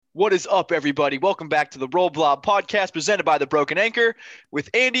What is up, everybody? Welcome back to the Roll Blob podcast presented by the Broken Anchor with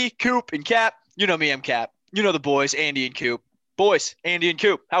Andy, Coop, and Cap. You know me, I'm Cap. You know the boys, Andy and Coop. Boys, Andy and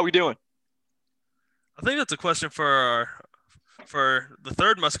Coop, how we doing? I think that's a question for the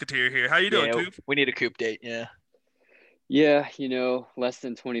third musketeer here. How you doing, Yeah, Coop? we need a Coop date. Yeah. Yeah, less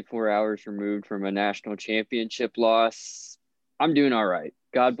than 24 hours removed from a national championship loss. I'm doing all right.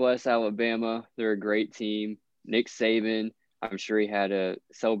 God bless Alabama. They're a great team. Nick Saban, I'm sure he had a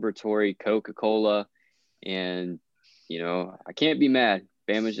celebratory Coca-Cola. And, I can't be mad.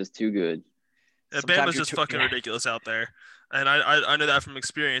 Bama's just too good. Yeah, Sometimes Bama's just fucking ridiculous out there, and I know that from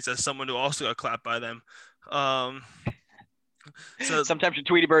experience as someone who also got clapped by them. Um, so Sometimes you're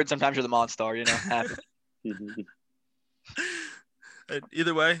Tweety Bird, sometimes you're the Monstar, happens.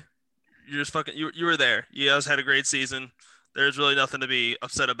 either way, you're just fucking you were there. You guys had a great season. There's really nothing to be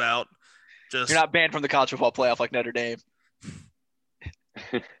upset about. Just You're not banned from the college football playoff like Notre Dame.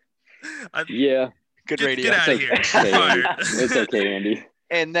 Yeah. Good radio. Get out of here. It's okay, Andy.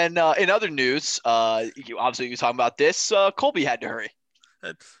 And then in other news, obviously you're talking about this. Colby had to hurry.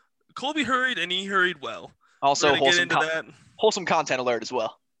 Colby hurried, and he hurried well. Also, We're gonna get into that. Wholesome content alert as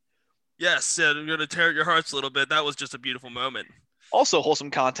well. Yes, we're gonna tear at your hearts a little bit. That was just a beautiful moment. Also,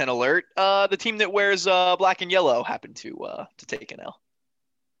 wholesome content alert. The team that wears black and yellow happened to take an L.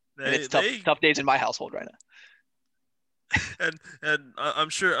 And it's tough days in my household right now. And I'm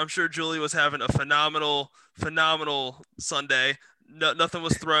sure Julie was having a phenomenal Sunday. Nothing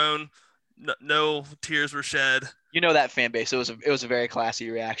was thrown. No tears were shed. You know that fan base. It was a very classy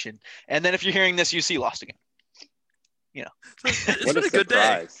reaction. And then if you're hearing this, UC lost again. It's been a good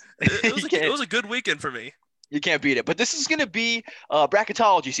day. It was a good weekend for me. You can't beat it. But this is going to be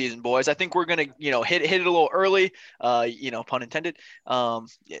bracketology season, boys. I think we're going to, hit it a little early, pun intended.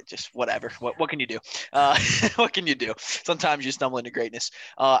 Just whatever. What can you do? What can you do? Sometimes you stumble into greatness.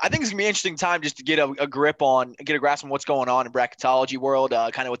 I think it's going to be an interesting time just to get a grasp on what's going on in bracketology world,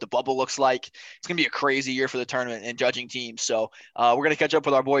 kind of what the bubble looks like. It's going to be a crazy year for the tournament and judging teams. So we're going to catch up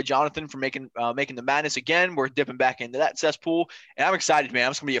with our boy Jonathan for making the madness again. We're dipping back into that cesspool. And I'm excited, man.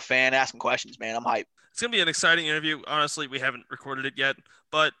 I'm just going to be a fan asking questions, man. I'm hyped. It's going to be an exciting interview. Honestly, we haven't recorded it yet,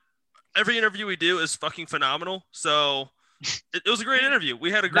 but every interview we do is fucking phenomenal. So it was a great interview.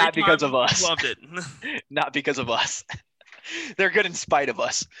 We had a great Not because of us. Loved it. Not because of us. They're good in spite of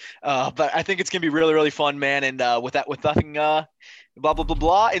us. But I think it's going to be really, really fun, man. And with nothing, blah, blah, blah,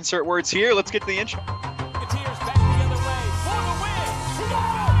 blah, insert words here. Let's get to the intro.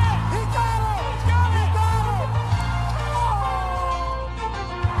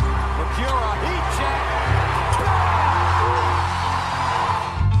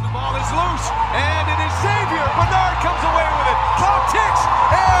 Loose, and it is Xavier. Bernard comes away with it. Clock ticks,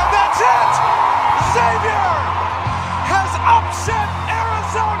 and that's it. Xavier has upset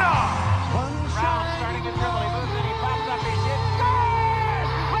Arizona. Brown starting to dribble. He moves it. He pops up. He shoots. Scores!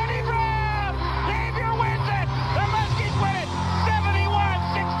 Lenny Brown! Xavier wins it. The Muskies win it.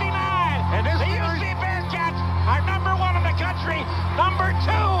 71-69. And the UC Bearcats are number one in the country, number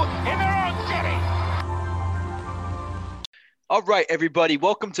two in their own city. All right, everybody.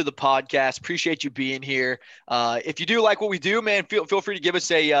 Welcome to the podcast. Appreciate you being here. If you do like what we do, man, feel free to give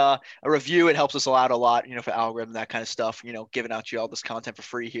us a review. It helps us out a lot, for algorithm, that kind of stuff, giving out to you all this content for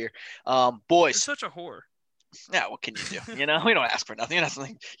free here. Boys. You're such a whore. Yeah, what can you do? We don't ask for nothing. Not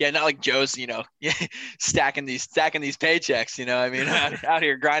like Joe's, stacking these paychecks, out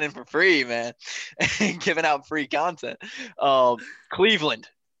here grinding for free, man, and giving out free content. Cleveland,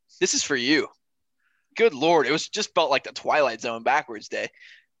 this is for you. Good Lord. It was just felt like the Twilight Zone backwards day.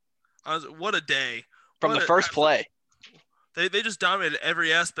 What a day. From the first play. They just dominated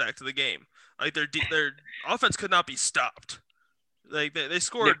every aspect of the game. Like their offense could not be stopped. Like they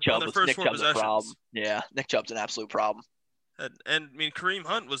scored on their first four possessions. Yeah, Nick Chubb's an absolute problem. And Kareem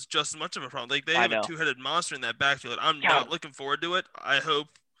Hunt was just as much of a problem. Like they have a two-headed monster in that backfield. I'm not looking forward to it. I hope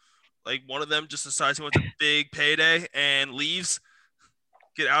one of them just decides he wants a big payday and leaves.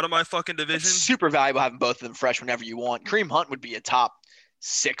 Get out of my fucking division. It's super valuable having both of them fresh whenever you want. Kareem Hunt would be a top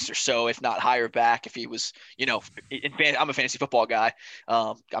 6 or so, if not higher back, if he was, I'm a fantasy football guy.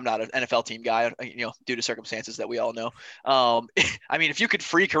 I'm not an NFL team guy, due to circumstances that we all know. If you could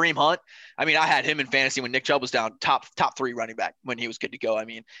free Kareem Hunt, I had him in fantasy when Nick Chubb was down top 3 running back when he was good to go.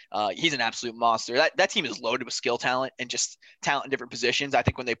 He's an absolute monster. That team is loaded with skill talent and just talent in different positions. I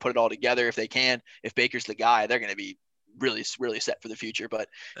think when they put it all together, if Baker's the guy, they're going to be really, really set for the future. But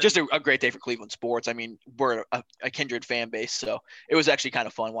just a great day for Cleveland sports. We're a kindred fan base, so it was actually kind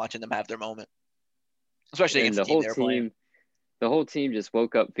of fun watching them have their moment, especially against the team they were playing. The whole team just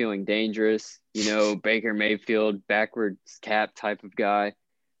woke up feeling dangerous. Baker Mayfield, backwards cap type of guy.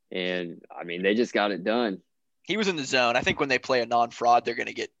 And I mean, they just got it done. He was in the zone. I think when they play a non-fraud, they're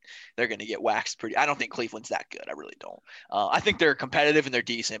gonna get waxed pretty. I don't think Cleveland's that good. I really don't. I think they're competitive and they're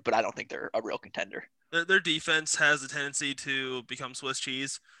decent, but I don't think they're a real contender. Their defense has a tendency to become Swiss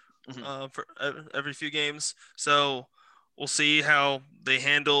cheese for every few games. So we'll see how they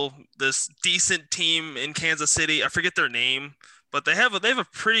handle this decent team in Kansas City. I forget their name, but they have a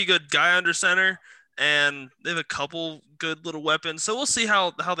pretty good guy under center, and they have a couple good little weapons. So we'll see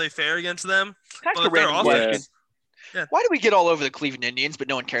how they fare against them. But their offense. Yeah. Why do we get all over the Cleveland Indians, but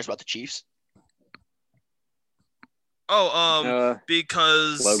no one cares about the Chiefs?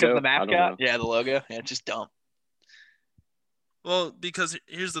 Because the mascot. Yeah, the logo. Yeah, it's just dumb. Well, because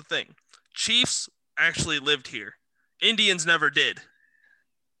here's the thing: Chiefs actually lived here. Indians never did.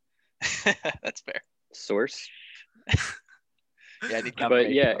 That's fair. Source. Yeah,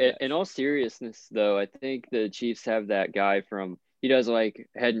 but yeah, in all seriousness, though, I think the Chiefs have that guy from. He does like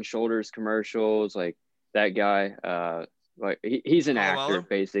Head and Shoulders commercials, like that guy. Like he's an actor,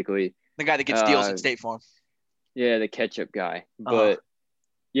 basically. The guy that gets deals at State Farm. Yeah, the ketchup guy. But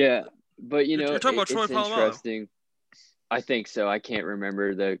yeah, but you know, you're talking about Troy it's Polamalu. interesting. I think so. I can't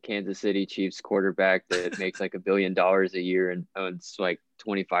remember the Kansas City Chiefs quarterback that makes like $1 billion a year and owns like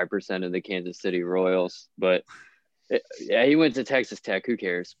 25% of the Kansas City Royals. But yeah, he went to Texas Tech. Who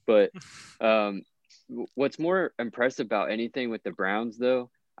cares? But what's more impressive about anything with the Browns, though,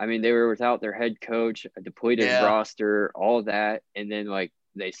 I mean, they were without their head coach, a depleted roster, all that, and then like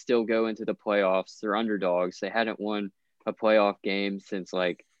they still go into the playoffs. They're underdogs. They hadn't won a playoff game since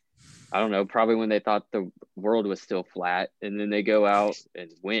like, I don't know, probably when they thought the world was still flat, and then they go out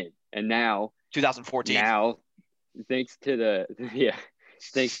and win. And now 2014. Now, thanks to the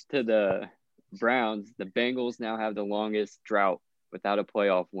Browns, the Bengals now have the longest drought without a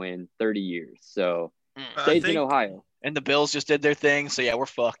playoff win, 30 years. So stays in Ohio. And the Bills just did their thing, so yeah, we're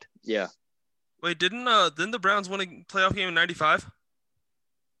fucked. Yeah. Wait, didn't the Browns win a playoff game in '95?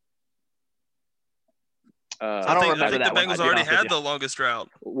 I don't remember that. I think the Bengals already had the longest drought.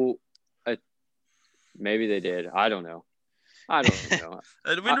 Well, maybe they did. I don't know. I don't know.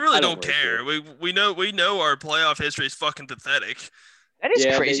 We really don't care. We know our playoff history is fucking pathetic. That is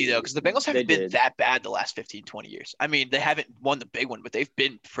crazy, though, because the Bengals haven't been that bad the last 15, 20 years. I mean, they haven't won the big one, but they've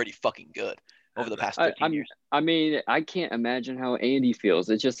been pretty fucking good over the past 15 years. I mean, I can't imagine how Andy feels.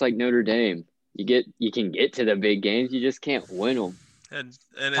 It's just like Notre Dame. You can get to the big games, you just can't win them. And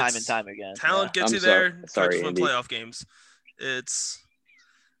time and time again. Talent gets you there. Sorry, win playoff games. It's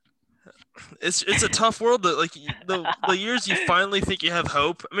a tough world. That like the years you finally think you have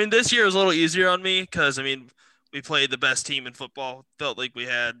hope. I mean, this year was a little easier on me because I mean we played the best team in football. Felt like we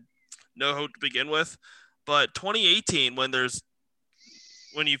had no hope to begin with. But 2018,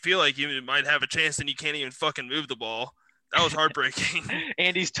 when you feel like you might have a chance and you can't even fucking move the ball. That was heartbreaking.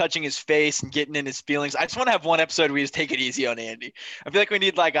 Andy's touching his face and getting in his feelings. I just want to have one episode where we just take it easy on Andy. I feel like we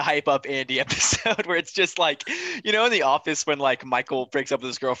need like a hype up Andy episode where it's just like, you know, in The Office when like Michael breaks up with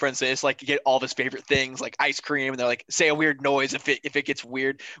his girlfriend, so it's like get all of his favorite things like ice cream, and they're like say a weird noise if it gets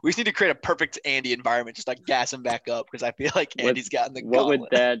weird. We just need to create a perfect Andy environment, just like gas him back up because I feel like Andy's gotten the what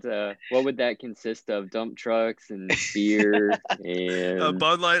would that consist of? Dump trucks and beer and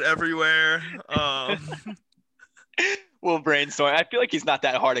Bud Light everywhere. We'll brainstorm. I feel like he's not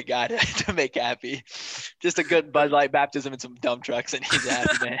that hard a guy to make happy. Just a good Bud Light baptism and some dump trucks, and he's a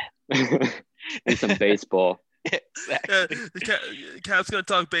happy man. And some baseball. Yeah, exactly. Yeah, Cap's gonna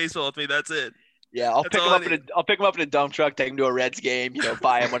talk baseball with me. That's it. Yeah, I'll pick him up in a dump truck, take him to a Reds game. You know,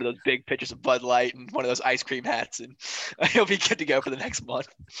 buy him one of those big pitchers of Bud Light and one of those ice cream hats, and he'll be good to go for the next month.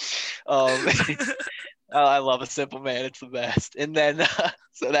 I love a simple man. It's the best. And then,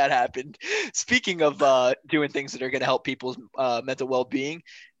 so that happened. Speaking of doing things that are going to help people's mental well-being,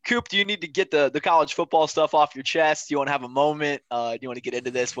 Coop, do you need to get the college football stuff off your chest? Do you want to have a moment? Do you want to get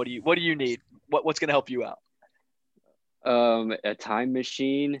into this? What do you need? What's going to help you out? A time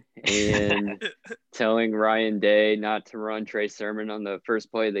machine and telling Ryan Day not to run Trey Sermon on the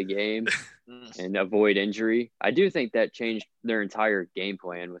first play of the game and avoid injury. I do think that changed their entire game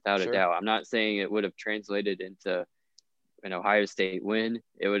plan without a doubt. I'm not saying it would have translated into an Ohio State win.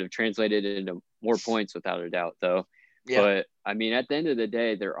 It would have translated into more points without a doubt, though. Yeah. But, I mean, at the end of the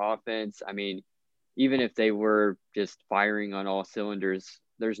day, their offense, I mean, even if they were just firing on all cylinders,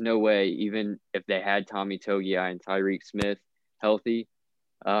 there's no way, even if they had Tommy Togiai and Tyreek Smith healthy,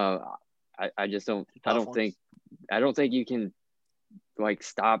 I just don't. I don't think you can like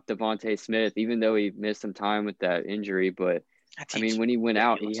stop Devontae Smith, even though he missed some time with that injury. But I mean, when he went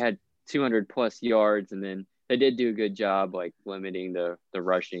out, he had 200 plus yards, and then they did do a good job like limiting the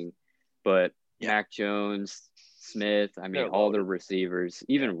rushing. But Mac Jones, Smith. I mean, all the receivers,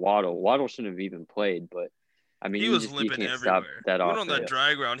 even Waddle. Waddle shouldn't have even played, but I mean, he was limping can't everywhere. stop that Even offense. on that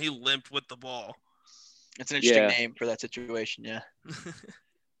dry ground, he limped with the ball. It's an interesting name for that situation, yeah.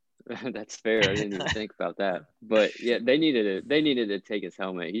 That's fair. I didn't even think about that. But yeah, they needed to take his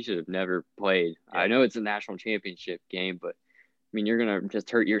helmet. He should have never played. Yeah. I know it's a national championship game, but I mean, you're gonna just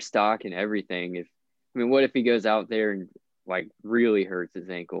hurt your stock and everything. What if he goes out there and like really hurts his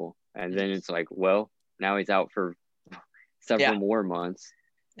ankle, and then it's like, well, now he's out for several more months.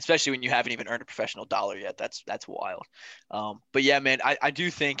 Especially when you haven't even earned a professional dollar yet. That's wild. But yeah, man, I do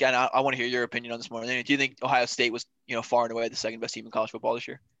think, and I want to hear your opinion on this more. Do you think Ohio State was, far and away the second best team in college football this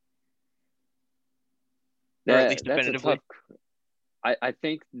year? Or at least definitively? I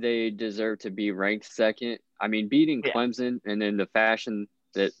think they deserve to be ranked second. I mean, beating Clemson and in the fashion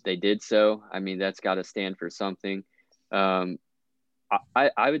that they did so, I mean, that's got to stand for something. I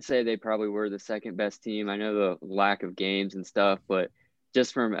would say they probably were the second best team. I know the lack of games and stuff, but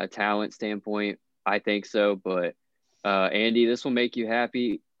just from a talent standpoint, I think so. But Andy, this will make you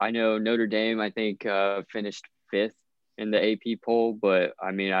happy. I know Notre Dame, I think, finished 5th in the AP poll, but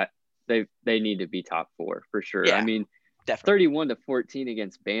I mean, they need to be top 4 for sure. Yeah, I mean, definitely. 31-14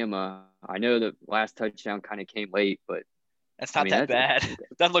 against Bama. I know the last touchdown kind of came late, but that's not that bad.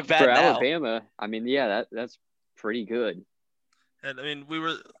 Doesn't look bad for now. Alabama. I mean, yeah, that's pretty good. And I mean, we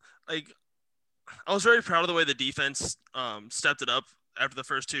were like, I was very proud of the way the defense stepped it up after the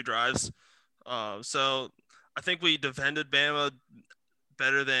first 2 drives. So I think we defended Bama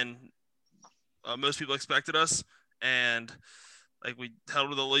better than most people expected us, and like we held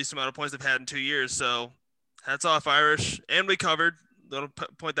with the least amount of points they've had in 2 years. So hats off, Irish, and we covered. I'll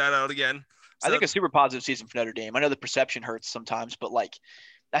point that out again. So I think a super positive season for Notre Dame. I know the perception hurts sometimes, but like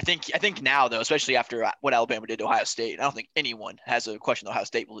I think now though, especially after what Alabama did to Ohio State, I don't think anyone has a question that Ohio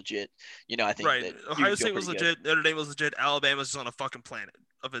State was legit. I think right. Ohio State was legit. Notre Dame was legit. Alabama's just on a fucking planet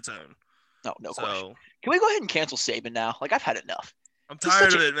of its own. No question. Can we go ahead and cancel Saban now? Like, I've had enough. I'm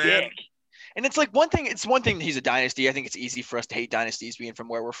tired of it, man. Dick. And it's like one thing that he's a dynasty. I think it's easy for us to hate dynasties being from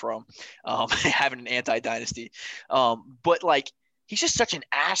where we're from, having an anti-dynasty. But like, he's just such an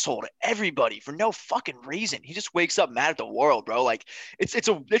asshole to everybody for no fucking reason. He just wakes up mad at the world, bro. Like, it's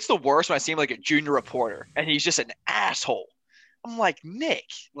the worst when I see him like a junior reporter and he's just an asshole. I'm like, Nick,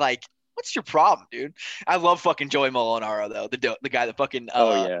 like, what's your problem, dude? I love fucking Joey Molinaro though, the guy that fucking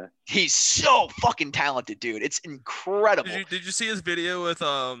he's so fucking talented, dude. It's incredible. Did you see his video with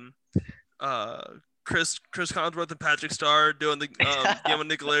Chris Collinsworth and Patrick Star doing the game on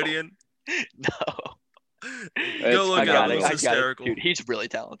Nickelodeon? No. Go look at it. It's hysterical. Dude, he's really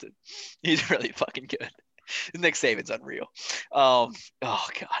talented. He's really fucking good. Nick Saban's unreal. Oh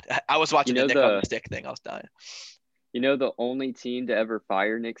God, I was watching the Nick on the stick thing. I was dying. The only team to ever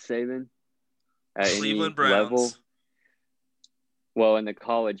fire Nick Saban at Cleveland any Browns. level. Well, in the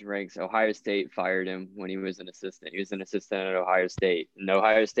college ranks, Ohio State fired him when he was an assistant. He was an assistant at Ohio State. And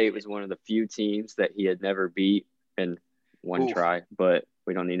Ohio State was one of the few teams that he had never beat in one try. But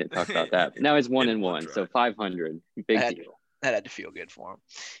we don't need to talk about that. But now he's 1-1, so 500. Big deal. That had to feel good for him.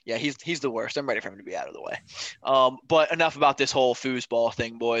 Yeah, he's the worst. I'm ready for him to be out of the way. But enough about this whole foosball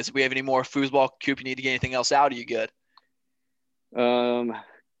thing, boys. Do we have any more foosball? Coop, you need to get anything else out? Are you good?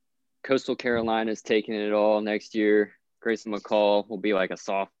 Coastal Carolina's taking it all next year. Grayson McCall will be like a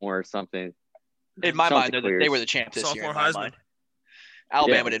sophomore or something. In my mind, they were the champ this year. In my mind.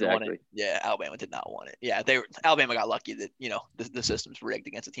 Alabama didn't want it. Yeah, Alabama did not want it. Yeah, Alabama got lucky that the system's rigged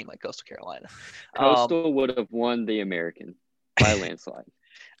against a team like Coastal Carolina. Coastal would have won the American by a landslide.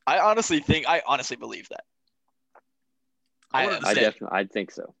 I honestly believe that. I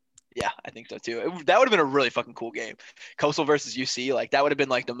think so. Yeah, I think so too. That would have been a really fucking cool game. Coastal versus UC, like that would have been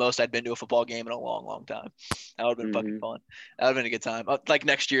like the most I'd been to a football game in a long, long time. That would have been fucking fun. That would have been a good time. Like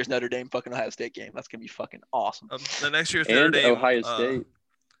next year's Notre Dame fucking Ohio State game. That's gonna be fucking awesome. The next year's Notre Dame Ohio State.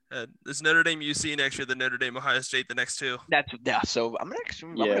 It's Notre Dame UC next year. The Notre Dame Ohio State the next 2. So I'm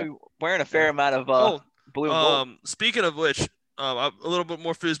gonna be wearing a fair amount of blue and gold. Speaking of which, a little bit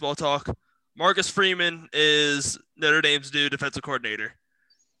more foosball talk. Marcus Freeman is Notre Dame's new defensive coordinator.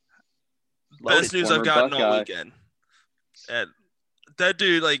 Best news I've gotten all weekend. And that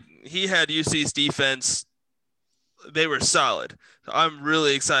dude, like, he had UC's defense. They were solid. So I'm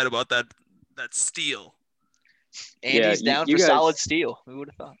really excited about that steal. Andy's down for solid steal. Who would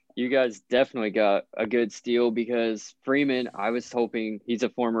have thought? You guys definitely got a good steal because Freeman, I was hoping he's a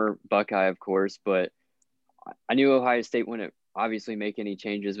former Buckeye, of course, but I knew Ohio State wouldn't obviously make any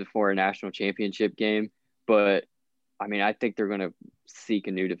changes before a national championship game. But I mean, I think they're going to seek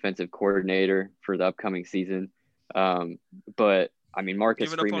a new defensive coordinator for the upcoming season. But I mean,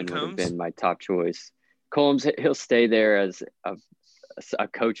 Marcus Freeman would have been my top choice. Combs, he'll stay there as a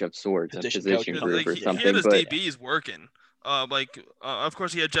coach of sorts, a position group or something. He had his DBs working. Of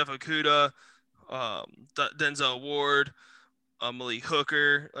course, he had Jeff Okudah, Denzel Ward, Malik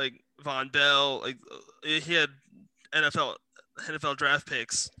Hooker, like Von Bell. Like he had NFL draft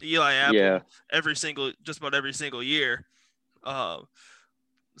picks. Eli Apple just about every single year.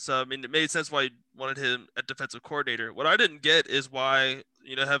 So I mean, it made sense why he wanted him at defensive coordinator. What I didn't get is why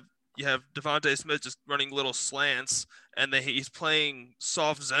you have Devontae Smith just running little slants, and then he's playing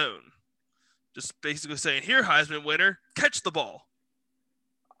soft zone, just basically saying, "Here, Heisman winner, catch the ball."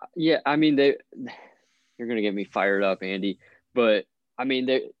 Yeah, I mean you're gonna get me fired up, Andy, but I mean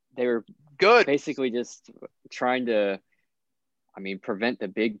they were good, basically just trying to, prevent the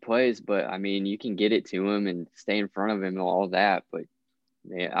big plays. But I mean, you can get it to him and stay in front of him and all that. But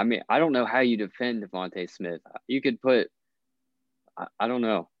man, I don't know how you defend Devontae Smith. You could put, I don't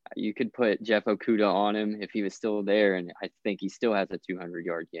know. You could put Jeff Okudah on him if he was still there, and I think he still has a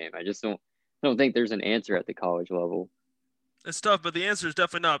 200-yard game. I just don't think there's an answer at the college level. It's tough, but the answer is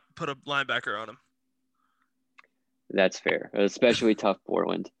definitely not put a linebacker on him. That's fair, especially tough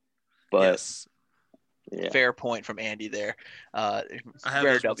Portland. But yes. Yeah. Fair point from Andy there. I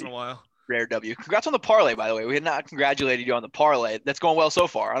haven't once in a while. Rare W. Congrats on the parlay, by the way. We had not congratulated you on the parlay. That's going well so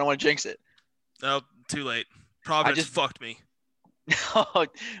far. I don't want to jinx it. No, too late. Providence fucked me.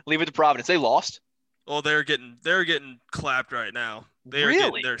 Leave it to Providence. They lost. Well, they're getting clapped right now. They are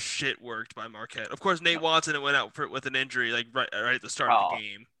getting their shit worked by Marquette. Of course, Nate Watson went out with an injury right at the start of the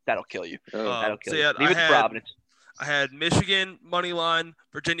game. That'll kill you. That'll kill you. Leave it to Providence. I had Michigan money line,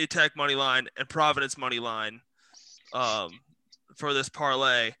 Virginia Tech money line, and Providence money line for this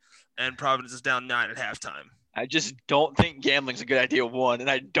parlay, and Providence is down 9 at halftime. I just don't think gambling's a good idea, one, and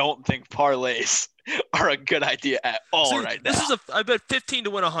I don't think parlays are a good idea at all now. I bet 15 to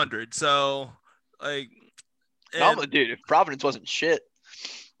win 100. So, dude, if Providence wasn't shit.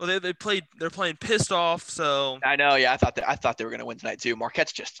 Well, they're playing pissed off. So I know, yeah. I thought they were gonna win tonight too.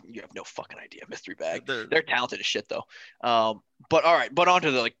 Marquette's just, you have no fucking idea, mystery bag. They're talented as shit though. But all right, but on to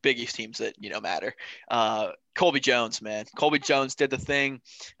the Big East teams that matter. Colby Jones, man. Colby Jones did the thing.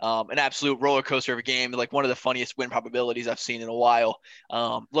 An absolute roller coaster of a game. Like one of the funniest win probabilities I've seen in a while.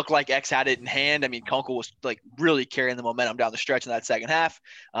 Looked like X had it in hand. I mean, Kunkel was really carrying the momentum down the stretch in that second half.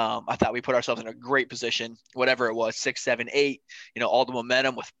 I thought we put ourselves in a great position. Whatever it was, 6, 7, 8. All the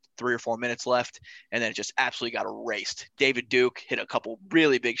momentum with 3 or 4 minutes left, and then it just absolutely got erased. David Duke hit a couple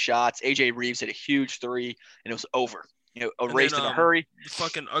really big shots. AJ Reeves hit a huge 3, and it was over. Erased in a hurry. The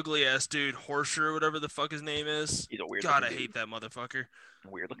fucking ugly ass dude, Horsher, or whatever the fuck his name is. He's a weird. God, I hate that motherfucker.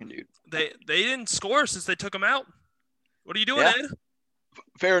 Weird looking dude. They didn't score since they took him out. What are you doing, Ed?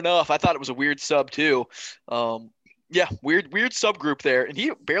 Fair enough. I thought it was a weird sub too. Weird subgroup there, and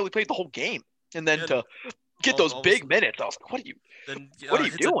he barely played the whole game. And then to get those big minutes, I was like, "What are you? What are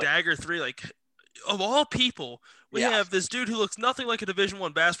you doing?" A dagger 3, of all people. We have this dude who looks nothing like a Division I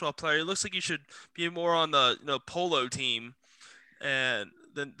basketball player. He looks like he should be more on the polo team than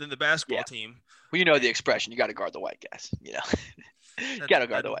the basketball team. Well, the expression, you got to guard the white guys. You got to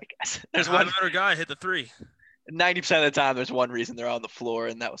guard the white guys. There's one better guy hit the 3. 90% of the time, there's one reason they're on the floor,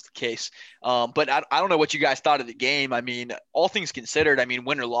 and that was the case. But I don't know what you guys thought of the game. I mean, all things considered,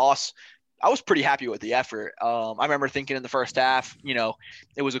 win or loss, I was pretty happy with the effort. I remember thinking in the first half,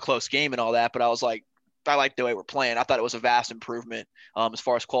 it was a close game and all that, but I was like, I like the way we're playing. I thought it was a vast improvement as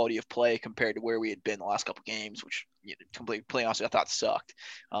far as quality of play compared to where we had been the last couple games, which completely honestly I thought sucked.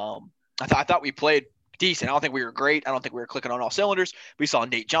 I thought we played decent. I don't think we were great. I don't think we were clicking on all cylinders. We saw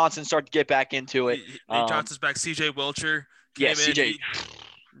Nate Johnson start to get back into it. Nate Johnson's back. CJ Wilcher came in. CJ.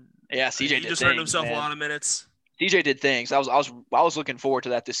 He just earned himself a lot of minutes. DJ did things. I was looking forward to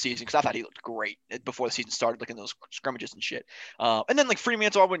that this season because I thought he looked great before the season started, in those scrimmages and shit. And then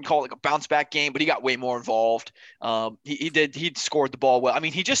Fremantle, I wouldn't call it a bounce back game, but he got way more involved. He scored the ball well.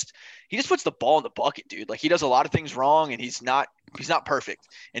 He just puts the ball in the bucket, dude. He does a lot of things wrong, and he's not perfect,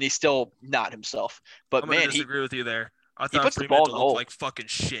 and he's still not himself. But I'm gonna disagree with you there. I thought he puts the ball in the hole. Looked like fucking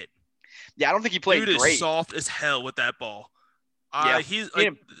shit. Yeah, I don't think he played dude great. Is soft as hell with that ball. I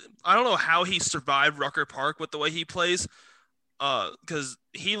don't know how he survived Rucker Park with the way he plays, because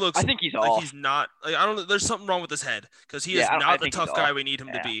he looks. I think he's like off. He's not. I don't know. There's something wrong with his head because he is not the tough guy we need him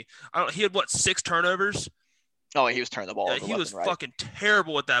to be. He had 6 turnovers. Oh, he was turning the ball. Yeah, he was fucking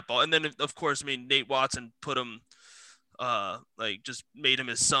terrible with that ball. And then of course, Nate Watson put him, just made him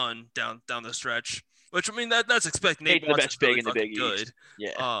his son down the stretch. Which that's expected. Nate Watson's big really in the Big good. East.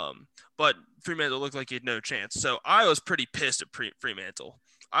 Yeah. But Fremantle looked like he had no chance. So I was pretty pissed at Fremantle.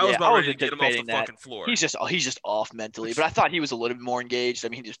 I was about ready to get him off the fucking floor. He's just off mentally, but I thought he was a little bit more engaged. I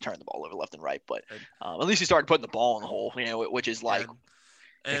mean, he just turned the ball over left and right, but at least he started putting the ball in the hole, which is like,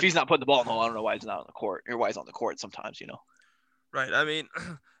 if he's not putting the ball in the hole, I don't know why he's not on the court or why he's on the court sometimes, Right. I mean,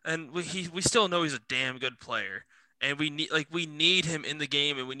 and we still know he's a damn good player, and we need him in the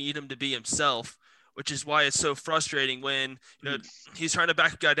game, and we need him to be himself, which is why it's so frustrating when he's trying to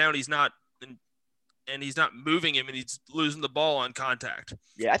back a guy down, he's not moving him, and he's losing the ball on contact.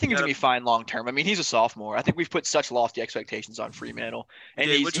 Yeah, I think he's gonna be fine long term. I mean, he's a sophomore. I think we've put such lofty expectations on Freemantle,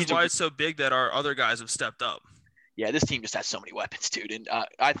 and which is why it's so big that our other guys have stepped up. Yeah, this team just has so many weapons, dude, and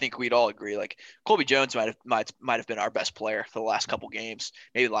I think we'd all agree. Like Colby Jones might have been our best player for the last couple games,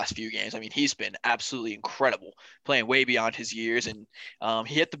 maybe the last few games. I mean, he's been absolutely incredible, playing way beyond his years, and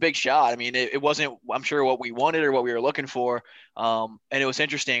he hit the big shot. I mean, it wasn't, I'm sure, what we wanted or what we were looking for, and it was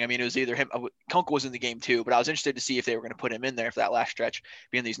interesting. I mean, it was either him. Kunkel was in the game too, but I was interested to see if they were going to put him in there for that last stretch,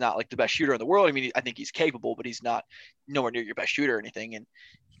 being that he's not like the best shooter in the world. I mean, I think he's capable, but he's not nowhere near your best shooter or anything, and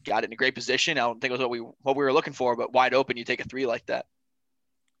got it in a great position. I don't think it was what we were looking for, but wide open, you take a three like that.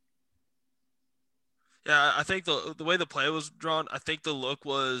 Yeah, I think the way the play was drawn, I think the look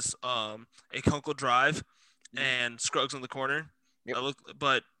was a Kunkel drive and Scruggs in the corner. Yep.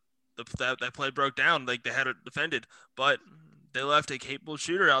 But that play broke down. Like, they had it defended, but they left a capable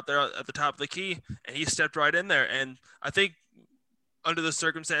shooter out there at the top of the key, and he stepped right in there. And I think under the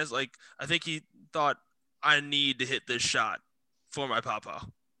circumstance, like, I think he thought, I need to hit this shot for my papa.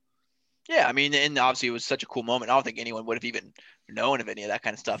 Yeah, I mean, and obviously it was such a cool moment. I don't think anyone would have even known of any of that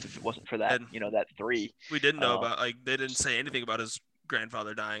kind of stuff if it wasn't for that, that three. We didn't know about, like, they didn't say anything about his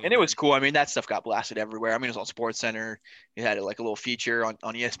grandfather dying. And it was cool. I mean, that stuff got blasted everywhere. I mean, it was on SportsCenter. It had like a little feature on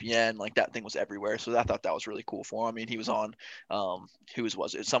ESPN. Like, that thing was everywhere. So I thought that was really cool for him. I mean, he was on,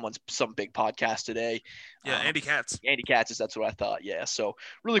 was it? Some big podcast today. Yeah, Andy Katz. Andy Katz, that's what I thought. Yeah, so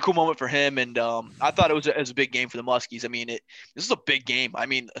really cool moment for him. And I thought it was a big game for the Muskies. I mean, this is a big game. I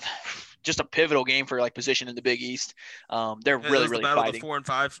mean, just a pivotal game for like position in the Big East. They're really fighting. The 4 and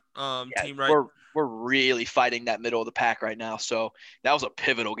 5 team, right? We're really fighting that middle of the pack right now. So that was a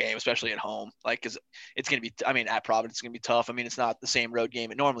pivotal game, especially at home. Like, cause it's going to be, I mean, at Providence, it's going to be tough. I mean, it's not the same road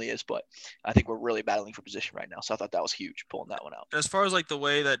game it normally is, but I think we're really battling for position right now. So I thought that was huge, pulling that one out. As far as like the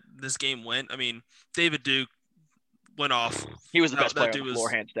way that this game went, I mean, David Duke went off. He was the best player on the floor,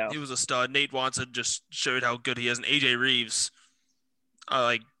 hands down. He was a stud. Nate Watson just showed how good he is. And AJ Reeves,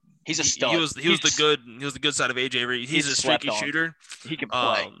 he's a stud. He was the good side of AJ Reeves. He's a streaky shooter. He can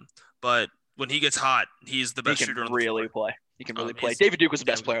play. But when he gets hot, he's the best shooter on the floor. He can really play. David Duke was the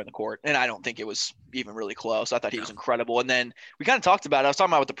best player on the court, and I don't think it was even really close. I thought he was incredible. And then we kind of talked about it. I was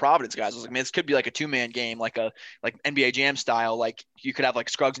talking about with the Providence guys. I was like, man, this could be like a two-man game, like NBA Jam style. Like, you could have like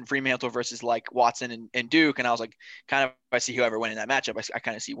Scruggs and Freemantle versus like Watson and Duke. And I was like, kind of, I see whoever winning that matchup, I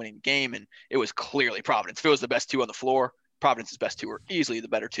kind of see winning the game. And it was clearly Providence. If it was the best two on the floor, Providence's best two were easily the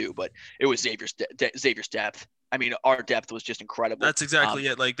better two, but it was Xavier's depth. I mean, our depth was just incredible. That's exactly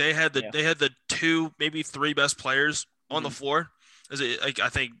it. Like, they had the two, maybe three best players on the floor. I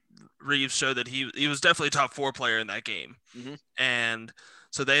think Reeves showed that he was definitely a top 4 player in that game. Mm-hmm. And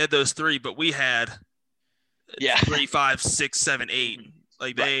so they had those three, but we had 3, 5, 6, 7, 8.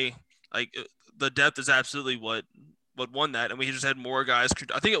 Like, the depth is absolutely what won that. And we just had more guys.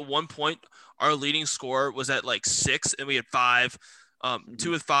 I think at one point our leading score was at like 6, and we had 5,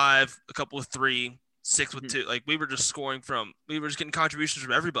 2 with 5, a couple with 3, 6 with 2. Like, we were just getting contributions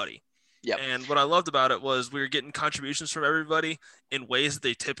from everybody. Yeah. And what I loved about it was we were getting contributions from everybody in ways that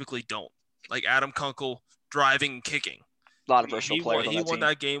they typically don't. Like Adam Kunkel driving and kicking. A lot of versatile players. He won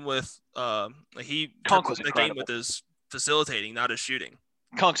that game with with his facilitating, not his shooting.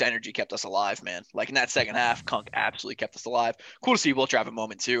 Kunk's energy kept us alive, man. Like, in that second half, Kunk absolutely kept us alive. Cool to see Wilcher have a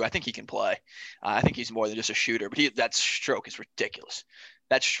moment too. I think he can play. I think he's more than just a shooter, but that stroke is ridiculous.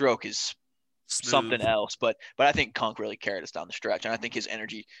 That stroke is smooth. Something else, but I think Kunk really carried us down the stretch, and I think his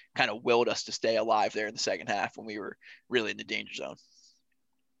energy kind of willed us to stay alive there in the second half when we were really in the danger zone.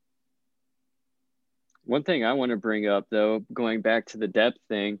 One thing I want to bring up, though, going back to the depth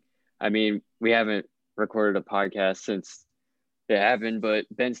thing, I mean, we haven't recorded a podcast since it happened, but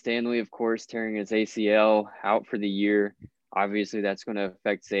Ben Stanley, of course, tearing his ACL, out for the year. Obviously, that's going to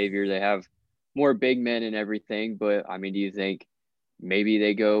affect Xavier. They have more big men and everything, but, I mean, do you think maybe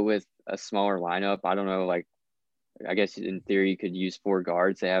they go with a smaller lineup? I don't know. Like, I guess in theory you could use 4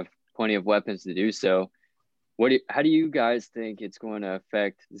 guards. They have plenty of weapons to do so. How do you guys think it's going to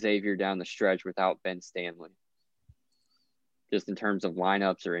affect Xavier down the stretch without Ben Stanley? Just in terms of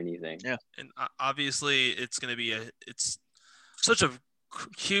lineups or anything. Yeah. And obviously it's going to be it's such a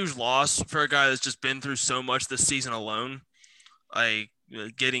huge loss for a guy that's just been through so much this season alone. Like,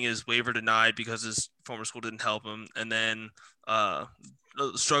 getting his waiver denied because his former school didn't help him, and then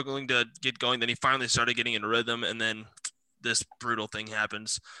struggling to get going. Then he finally started getting in rhythm, and then this brutal thing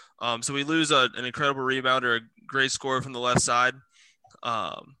happens. So we lose an incredible rebounder, a great scorer from the left side.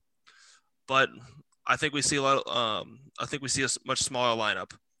 But I think we see a much smaller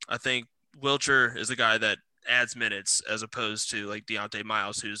lineup. I think Wilcher is a guy that adds minutes as opposed to like Deontay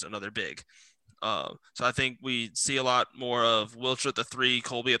Miles, who's another big. So I think we see a lot more of Wilcher at the 3,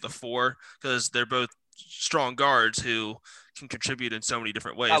 Colby at the 4, because they're both strong guards who can contribute in so many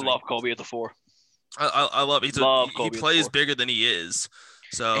different ways. I love Colby at the 4. I love he plays bigger than he is.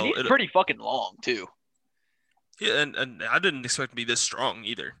 So and he's pretty fucking long too. Yeah, and I didn't expect him to be this strong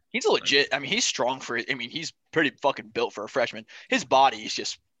either. He's a legit. I mean, he's strong he's pretty fucking built for a freshman. His body is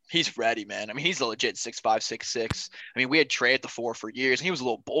just. He's ready, man. I mean, he's a legit 6'5", 6'6". I mean, we had Trey at the 4 for years, and he was a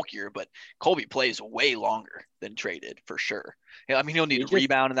little bulkier, but Colby plays way longer than Trey did, for sure. I mean, he'll need a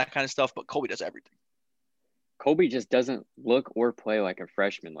rebound and that kind of stuff, but Colby does everything. Colby just doesn't look or play like a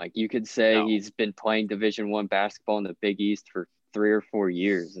freshman. Like, you could say he's been playing Division I basketball in the Big East for 3 or 4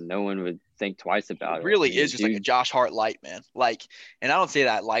 years, and no one would think twice about it. He really is just like a Josh Hart light, man. Like, and I don't say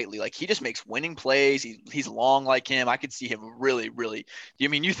that lightly. Like, he just makes winning plays. He's long like him. I could see him really, really. I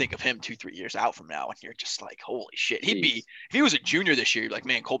mean, you think of him 2-3 years out from now, and you're just like, holy shit. He'd be, if he was a junior this year, you're like,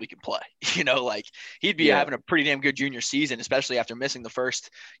 man, Colby can play. Like he'd be having a pretty damn good junior season, especially after missing the first,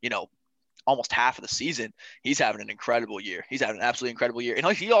 almost half of the season. He's having an incredible year. He's having an absolutely incredible year. And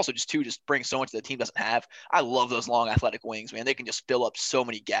he also just brings so much that the team doesn't have. I love those long athletic wings, man. They can just fill up so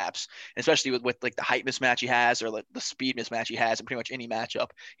many gaps, especially with like the height mismatch he has or like the speed mismatch he has in pretty much any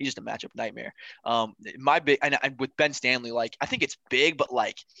matchup. He's just a matchup nightmare. And with Ben Stanley, like, I think it's big, but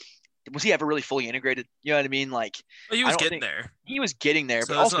like, was he ever really fully integrated? You know what I mean? Like, he was getting there. He was getting there,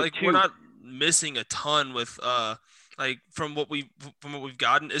 so but also like, we're not missing a ton with like from what we've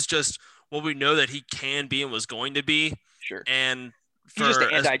gotten. It's just what we know that he can be and was going to be. Sure. And he's just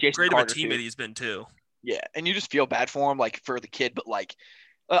an anti-Jason great Carter of a teammate he's been too. Yeah, and you just feel bad for him, like, for the kid, but like,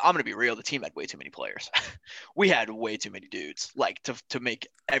 I'm gonna be real. The team had way too many players. We had way too many dudes, like, to make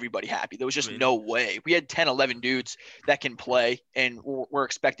everybody happy. There was just no way. We had 10, 11 dudes that can play, and we're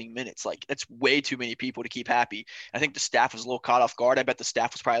expecting minutes. Like, that's way too many people to keep happy. I think the staff was a little caught off guard. I bet the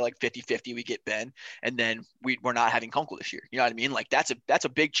staff was probably like 50-50. We get Ben, and then we're not having Kunkel this year. You know what I mean? Like, that's a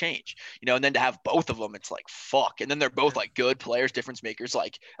big change. And then to have both of them, it's like, fuck. And then they're both like good players, difference makers.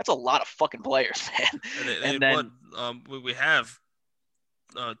 Like, that's a lot of fucking players, man. And then we have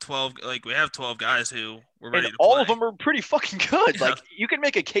 12, like, we have 12 guys who were ready to play. All of them are pretty fucking good. Yeah. Like, you can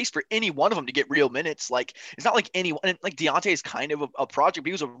make a case for any one of them to get real minutes. Like, it's not like anyone, and like Deontay is kind of a project.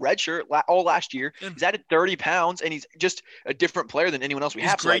 He was a redshirt all last year. Yeah. He's added 30 pounds, and he's just a different player than anyone else we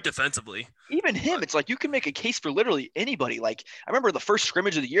have. He's great defensively. Even him, it's like you can make a case for literally anybody. Like, I remember the first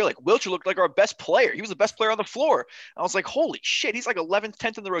scrimmage of the year, like, Wilcher looked like our best player. He was the best player on the floor. I was like, holy shit, he's like 11th,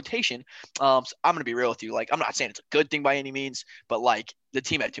 10th in the rotation. So I'm gonna be real with you. Like, I'm not saying it's a good thing by any means, but like, the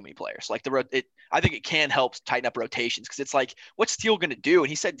team had too many players. Like, I think it can help tighten up rotations, because it's like, what's Steele going to do? And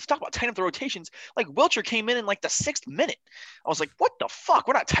he talked about tightening up the rotations. Like, Wilcher came in like the 6th minute. I was like, what the fuck?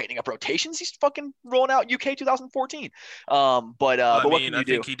 We're not tightening up rotations. He's fucking rolling out UK 2014. But what can you do? I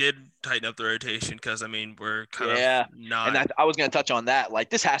think he did tighten up the rotation, because, I mean, we're kind of not. And I was going to touch on that. Like,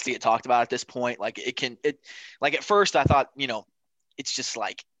 this has to get talked about at this point. Like, like, at first I thought, it's just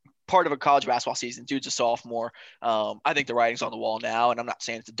like, part of a college basketball season. Dude's a sophomore. I think the writing's on the wall now, and I'm not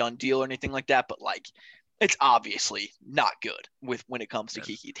saying it's a done deal or anything like that, but like, it's obviously not good when it comes to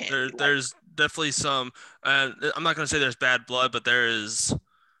Kiki Tandy. There's definitely some. I'm not going to say there's bad blood, but there is.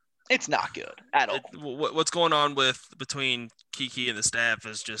 It's not good at all. What's going on between Kiki and the staff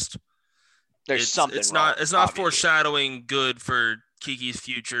is just. There's something. It's wrong, not. It's not obviously foreshadowing good for Kiki's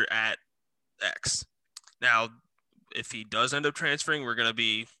future at X. Now, if he does end up transferring, we're going to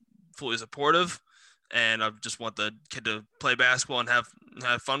be fully supportive, and I just want the kid to play basketball and have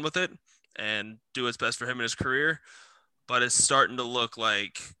fun with it and do what's best for him in his career. But it's starting to look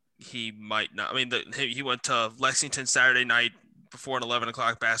like he might not. I mean, he went to Lexington Saturday night before an 11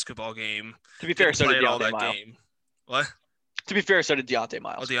 o'clock basketball game. To be fair, so did Deontay Miles. What? To be fair, so did Deontay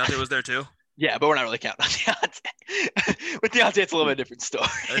Miles. Oh, Deontay was there too? Yeah, but we're not really counting on Deontay. With Deontay, it's a little bit different story.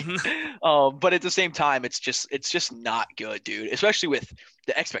 But at the same time, it's just not good, dude. Especially with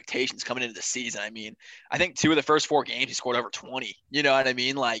the expectations coming into the season. I mean, I think 2 of the first 4 games he scored over 20. You know what I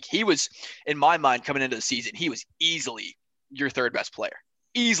mean? Like, he was, in my mind, coming into the season, he was easily your 3rd best player,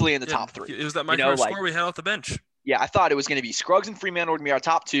 easily in the top 3. It was that micro score we had off the bench. Yeah, I thought it was going to be Scruggs and Fremantle were going to be our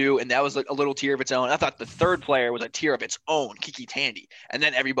top 2, and that was a little tier of its own. I thought the 3rd player was a tier of its own, Kiki Tandy, and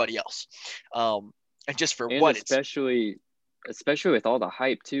then everybody else. And just for and what especially especially with all the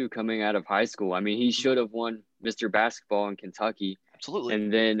hype too coming out of high school. I mean, he should have won Mr. Basketball in Kentucky. Absolutely.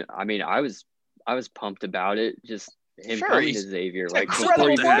 And then, I mean, I was pumped about it. Just him coming to Xavier, like before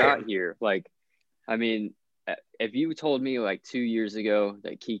he got here. Like, I mean, if you told me like 2 years ago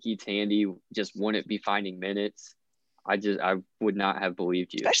that Kiki Tandy just wouldn't be finding minutes, I would not have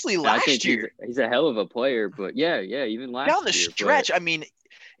believed you. Especially last year. He's a hell of a player, but yeah, even last year. Down the stretch, I mean,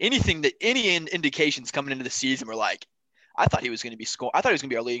 any indications coming into the season were like, I thought he was going to be I thought he was going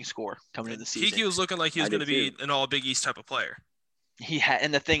to be our leading scorer coming into the season. Kiki was looking like he was going to be an all Big East type of player.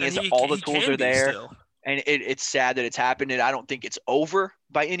 And the thing is, all the tools are there, and it's sad that it's happened, and I don't think it's over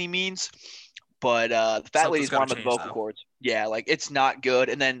by any means. But the fat lady's one with the vocal cords. Yeah, like it's not good.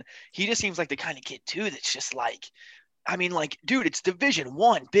 And then he just seems like the kind of kid too that's just like, I mean, like, dude, it's Division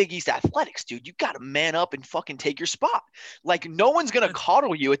I Big East athletics, dude. You got to man up and fucking take your spot. Like, no one's going to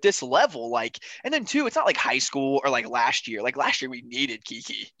coddle you at this level. Like, and then, too, it's not like high school or like last year. Like, last year we needed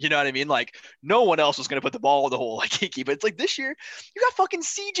Kiki. You know what I mean? Like, no one else was going to put the ball in the hole like Kiki. But it's like this year, you got fucking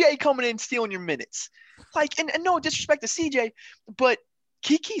CJ coming in stealing your minutes. Like, and no disrespect to CJ, but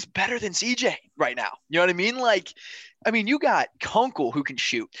Kiki's better than CJ right now. You know what I mean? Like, I mean, you got Kunkel who can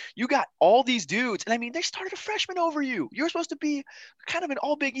shoot. You got all these dudes. And I mean, they started a freshman over you. You're supposed to be kind of an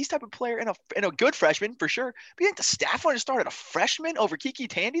all Big East type of player and a good freshman for sure. But you think the staff wanted to start a freshman over Kiki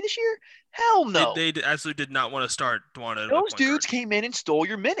Tandy this year? Hell no. They absolutely did not want to start Dwan. Those dudes came in and stole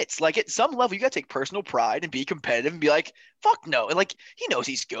your minutes. Like, at some level, you got to take personal pride and be competitive and be like, fuck no. And like, he knows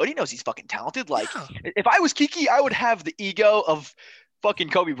he's good. He knows he's fucking talented. Like, if I was Kiki, I would have the ego of fucking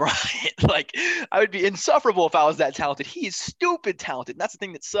Kobe Bryant. Like, I would be insufferable if I was that talented. He is stupid talented. And that's the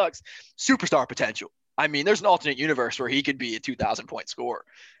thing that sucks. Superstar potential. I mean, there's an alternate universe where he could be a 2,000 point scorer.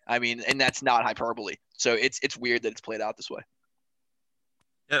 I mean, and that's not hyperbole. So it's weird that it's played out this way.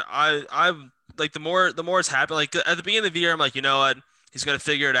 Yeah, I'm like, the more it's happened, like at the beginning of the year, I'm like, you know what? He's going to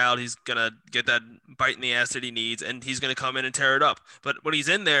figure it out. He's going to get that bite in the ass that he needs, and he's going to come in and tear it up. But when he's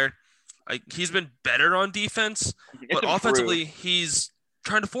in there, like, he's been better on defense, but offensively, he's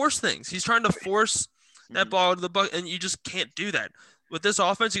trying to force things. He's trying to force that ball to the bucket, and you just can't do that. With this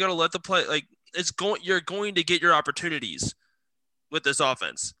offense, you got to let the play. Like, you're going to get your opportunities with this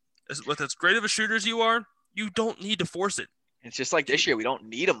offense. With as great of a shooter as you are, you don't need to force it. It's just like this year, we don't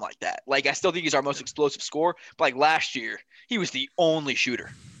need him like that. Like, I still think he's our most explosive scorer, but like last year, he was the only shooter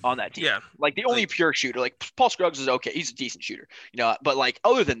on that team. Yeah. Like, the only pure shooter. Like, Paul Scruggs is okay. He's a decent shooter, you know, but like,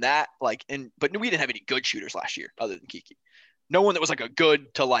 other than that, like, but we didn't have any good shooters last year other than Kiki. No one that was like a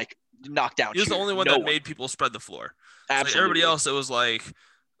good to like knock down. He was the only one that made people spread the floor. Absolutely. Like, everybody else, it was like,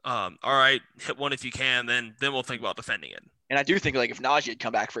 all right, hit one if you can, then we'll think about defending it. And I do think, like, if Najee had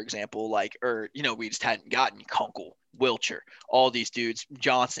come back, for example, like, or, you know, we just hadn't gotten Kunkel, Wilcher, all these dudes,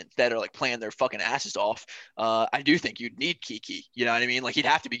 Johnson, that are like playing their fucking asses off. I do think you'd need Kiki. You know what I mean? Like, he'd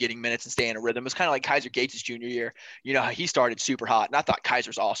have to be getting minutes and stay in a rhythm. It's kind of like Kaiser Gates' junior year. You know, he started super hot, and I thought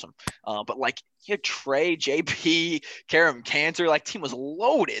Kaiser's awesome. But like, you had Trey, JP, Karam Cantor, like, team was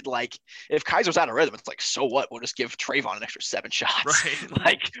loaded. Like, if Kaiser's out of rhythm, it's like, so what? We'll just give Trayvon an extra 7 shots. Right.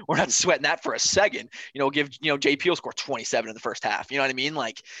 Like, we're not sweating that for a second. You know, JP will score 27 in the first half. You know what I mean?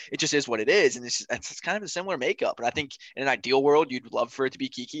 Like, it just is what it is. And it's kind of a similar makeup. And I think in an ideal world, you'd love for it to be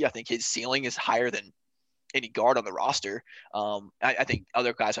Kiki. I think his ceiling is higher than any guard on the roster. I think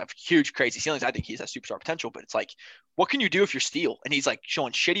other guys have huge, crazy ceilings. I think he has superstar potential, but it's like, what can you do if you're Steele? And he's like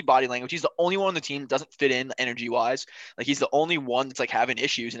showing shitty body language. He's the only one on the team that doesn't fit in energy wise. Like, he's the only one that's like having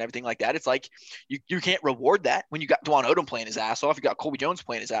issues and everything like that. It's like, you can't reward that when you got Dwan Odom playing his ass off. You got Colby Jones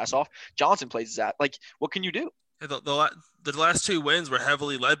playing his ass off. Johnson plays his ass. Like, what can you do? The last 2 wins were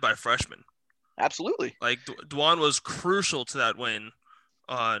heavily led by freshmen. Absolutely. Like, Dwan was crucial to that win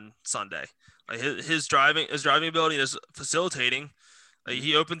on Sunday. Like, his driving ability, his facilitating, like,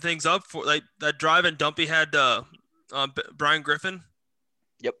 he opened things up for, like, that drive and dump he had Brian Griffin.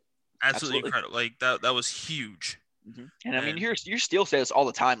 Yep. Absolutely incredible. Like, that was huge. Mm-hmm. And I mean, you still say this all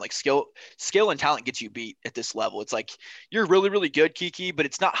the time, like, skill and talent gets you beat at this level. It's like, you're really, really good, Kiki, but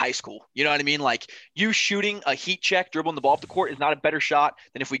it's not high school. You know what I mean? Like, you shooting a heat check, dribbling the ball up the court is not a better shot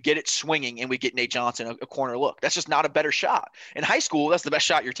than if we get it swinging and we get Nate Johnson a corner look. That's just not a better shot. In high school, that's the best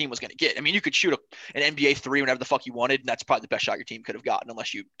shot your team was going to get. I mean, you could shoot an NBA 3 whenever the fuck you wanted, and that's probably the best shot your team could have gotten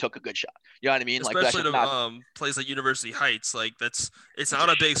unless you took a good shot. You know what I mean? Especially to plays like University Heights. Like, it's not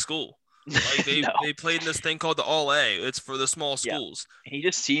a big school. Like, they played in this thing called the All A. It's for the small schools. Yeah. He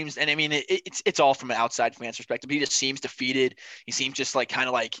just seems, and I mean, it's all from an outside fan's perspective. He just seems defeated. He seems just like kind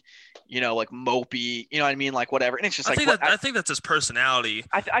of like, you know, like mopey. You know what I mean? Like, whatever. And it's just I think that's his personality.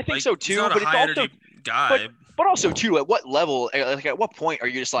 I think like, so too. He's not but a high energy guy. But also too, at what level? Like, at what point are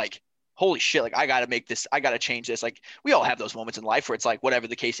you just like, holy shit, like I got to change this. Like we all have those moments in life where it's like, whatever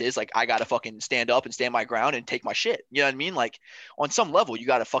the case is, like I got to fucking stand up and stand my ground and take my shit. You know what I mean? Like on some level, you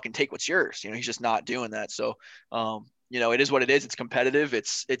got to fucking take what's yours. He's just not doing that. So, it is what it is. It's competitive.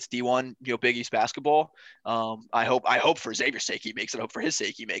 It's D1, Big East basketball. I hope for Xavier's sake he makes it. I hope for his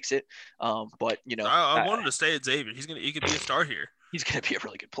sake he makes it. But I want him to stay at Xavier. He could be a star here. He's going to be a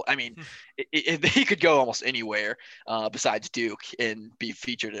really good player. I mean, he could go almost anywhere besides Duke and be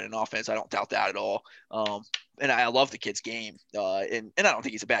featured in an offense. I don't doubt that at all. And I love the kid's game. And I don't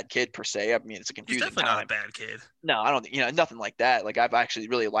think he's a bad kid per se. I mean, it's a confusing He's definitely not a bad kid. No, I don't think, nothing like that. Like I've actually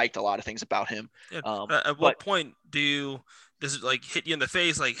really liked a lot of things about him. Yeah. At what point does it like hit you in the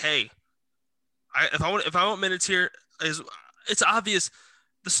face? Like, hey, if I want minutes here, it's obvious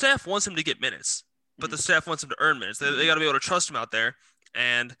the staff wants him to get minutes. But the staff wants him to earn minutes. They got to be able to trust him out there.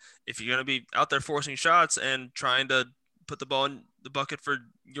 And if you're going to be out there forcing shots and trying to put the ball in the bucket for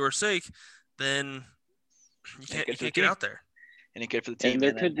your sake, then you can't get out there. And it's good for the team. And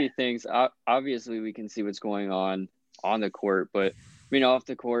there could be things. Obviously, we can see what's going on the court. But, off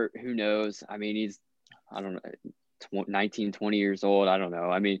the court, who knows? I mean, he's, I don't know, 19, 20 years old. I don't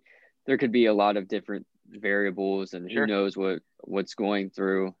know. I mean, there could be a lot of different variables. And who knows what's going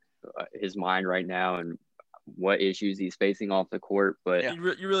through his mind right now and what issues he's facing off the court, but you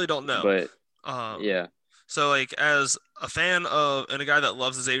really don't know. But so like as a fan of and a guy that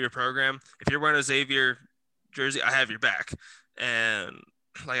loves the Xavier program, if you're wearing a Xavier jersey, I have your back. And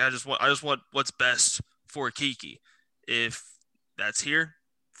like I just want what's best for Kiki. If that's here,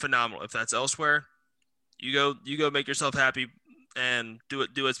 phenomenal. If that's elsewhere, you go make yourself happy and do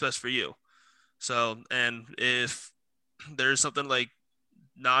what's best for you. So, and if there's something like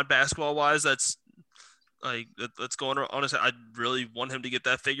non-basketball wise that's going on his head, I really want him to get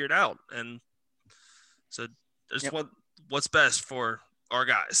that figured out. And so I just want what's best for our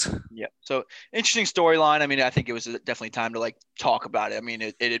guys. Yeah. So interesting storyline. I mean, I think it was definitely time to like talk about it. I mean,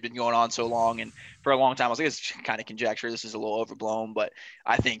 it had been going on so long, and for a long time I was like, it's kind of conjecture. This is a little overblown, but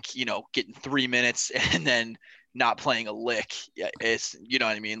I think, getting 3 minutes and then not playing a lick, it's, what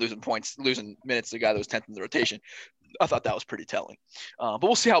I mean? Losing minutes to the guy that was 10th in the rotation. I thought that was pretty telling, but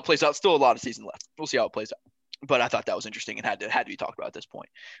we'll see how it plays out. Still a lot of season left. We'll see how it plays out. But I thought that was interesting and had to be talked about at this point.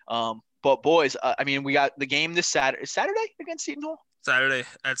 But boys, I mean, we got the game this Saturday against Seton Hall. Saturday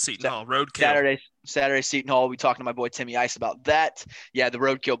at Seton Hall, roadkill. Saturday Seton Hall. We talking to my boy Timmy Ice about that. Yeah, the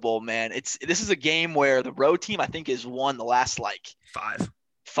Roadkill Bowl, man. This is a game where the road team I think has won the last like five.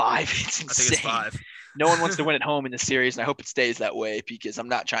 It's insane. I think it's 5. No one wants to win at home in the series, and I hope it stays that way because I'm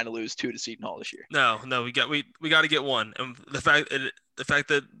not trying to lose 2 to Seton Hall this year. No, we got to get one, and the fact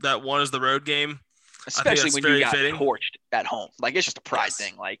that one is the road game, especially when you got fitting. Torched at home, like it's just a pride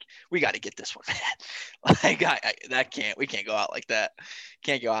thing. Like we got to get this one, man. We can't go out like that.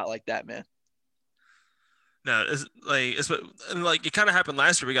 Can't go out like that, man. No, it's like it kind of happened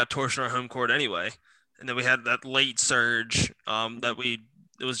last year. We got torched on our home court anyway, and then we had that late surge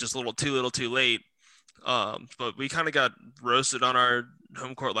it was just a little too late. But we kind of got roasted on our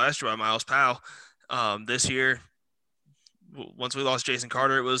home court last year by Miles Powell. This year, once we lost Jason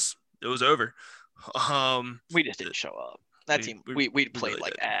Carter, it was over. We just didn't show up. That team, we played really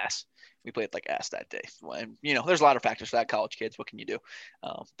like ass. We played like ass that day. And, there's a lot of factors for that, college kids. What can you do?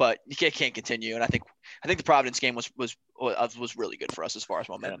 But you can't continue. And I think the Providence game was really good for us as far as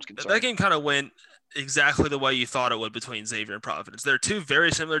momentum's concerned. That game kind of went exactly the way you thought it would between Xavier and Providence. They're two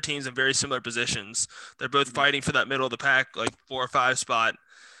very similar teams in very similar positions. They're both fighting for that middle of the pack, like 4 or 5 spot.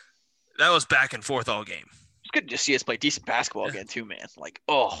 That was back and forth all game. It's good to see us play decent basketball again too, man. Like,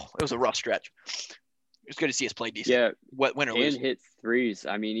 it was a rough stretch. It's good to see us play decent. Yeah, win or lose. And hit threes.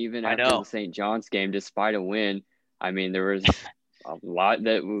 I mean, even after the St. John's game, despite a win, I mean, there was a lot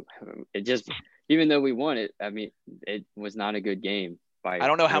that even though we won it, I mean, it was not a good game. I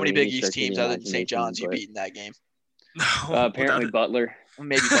don't know how many Big East teams other than St. John's you beat in that game. No, apparently Butler.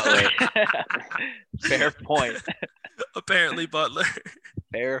 Maybe Butler. Fair point. Apparently Butler.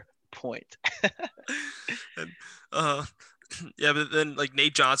 Fair point. Yeah, but then like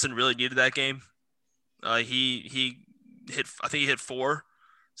Nate Johnson really needed that game. He hit. I think he hit 4,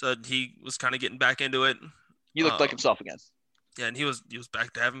 so he was kind of getting back into it. He looked like himself again. Yeah, and he was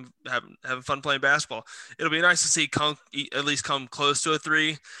back to having fun playing basketball. It'll be nice to see Kunk at least come close to a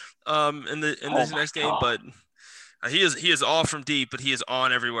 3 in this next game. But he is off from deep, but he is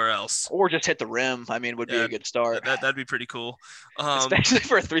on everywhere else. Or just hit the rim. I mean, would be a good start. That'd be pretty cool. Especially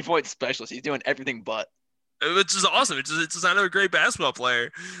for a 3-point specialist, he's doing everything but. Which is awesome. It's just another great basketball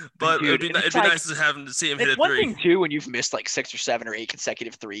player, but dude, it'd be nice to have him to see him hit a 3. One thing too, when you've missed like 6 or 7 or 8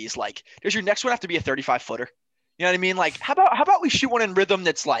 consecutive threes, like does your next one have to be a 35-footer? You know what I mean? Like, how about we shoot one in rhythm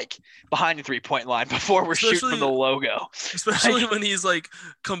that's like behind the 3-point line before we're shooting from the logo? Especially when he's like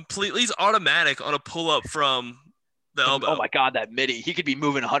he's automatic on a pull up from the elbow. Oh my God, that midi. He could be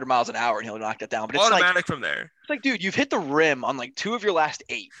moving 100 miles an hour and he'll knock that down. But it's automatic like, from there. It's like, dude, you've hit the rim on like 2 of your last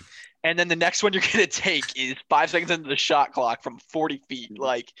 8. And then the next one you're going to take is 5 seconds into the shot clock from 40 feet.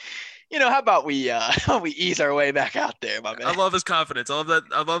 Like, how about we ease our way back out there, my man? I love his confidence. I love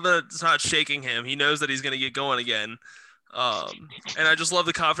that it's not shaking him. He knows that he's going to get going again. And I just love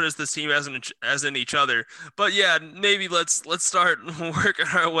the confidence this team has in each other. But yeah, maybe let's start working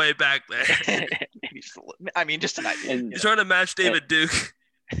our way back there. Maybe just tonight. You're trying to match David Duke.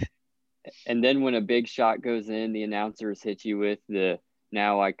 And then when a big shot goes in, the announcers hit you with the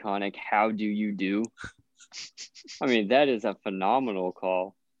now iconic "How do you do?" I mean, that is a phenomenal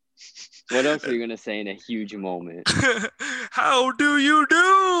call. What else are you gonna say in a huge moment? How do you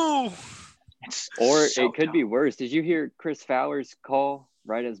do? Or it could be worse. Did you hear Chris Fowler's call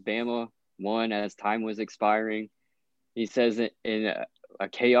right as Bama won, as time was expiring? He says in a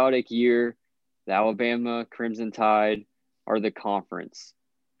chaotic year, the Alabama Crimson Tide are the conference.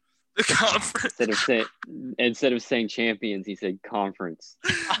 The conference. Instead of saying champions, he said conference.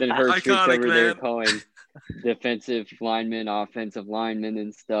 Then Hershey's over there calling defensive linemen, offensive linemen,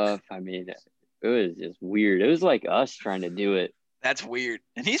 and stuff. I mean, it was just weird. It was like us trying to do it. That's weird.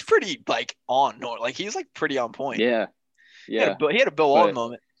 And he's pretty like he's like pretty on point. Yeah. He had a Bill Walton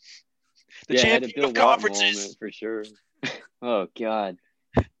moment. The champion of conferences moment for sure. Oh God.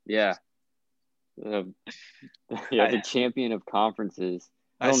 Yeah. The champion of conferences.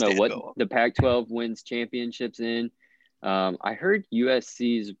 I don't know what the Pac-12 wins championships in. I heard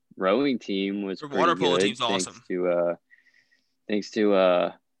USC's rowing team was pretty water polo good, team's awesome. Thanks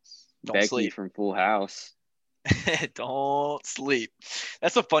to Becky sleep. from Full House. Don't sleep.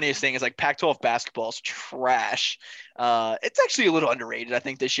 That's the funniest thing is like Pac-12 basketball is trash. It's actually a little underrated. I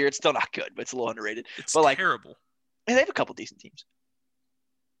think this year it's still not good, but it's a little underrated. It's but terrible. They have a couple decent teams.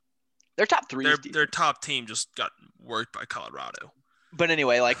 Their top 3. Their top team just got worked by Colorado. But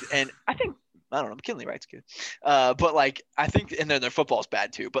anyway, and I think I don't know, McKinley Wright's good. But I think and then their football's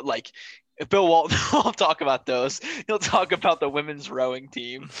bad too. But if Bill Walton will talk about those, he'll talk about the women's rowing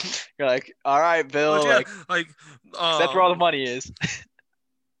team. You're like, all right, Bill, that's where all the money is.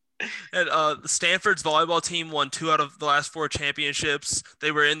 And Stanford's volleyball team won 2 out of the last 4 championships.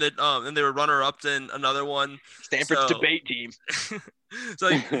 They were in the and they were runner-up in another one. Stanford's debate team. So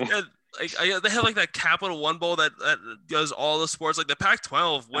they have that Capital One Bowl that does all the sports. Like the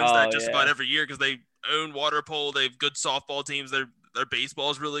Pac-12 wins that just about every year because they own water polo. They have good softball teams. Their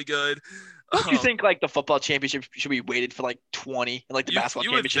baseball is really good. Don't you think the football championship should be weighted for 20, and the basketball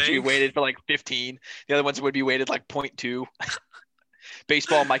championship should be weighted for 15? The other ones would be weighted 0.2.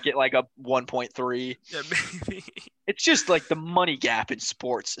 Baseball might get a 1.3. Yeah, maybe. It's just the money gap in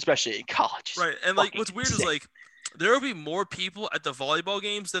sports, especially in college. Right, and what's weird is there will be more people at the volleyball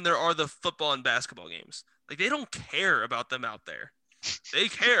games than there are the football and basketball games. They don't care about them out there. They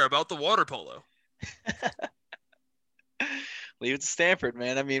care about the water polo. Leave it to Stanford,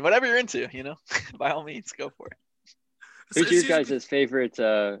 man. I mean, whatever you're into, by all means, go for it. Who's your guys' favorite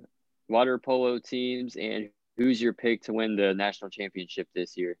water polo teams, and who's your pick to win the national championship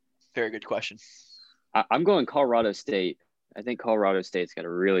this year? Very good question. I'm going Colorado State. I think Colorado State's got a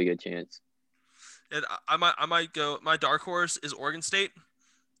really good chance. And I might go. My dark horse is Oregon State.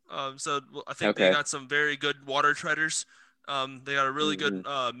 So I think they got some very good water treaders. They got a really good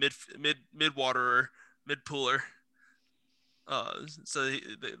mid waterer, mid pooler. So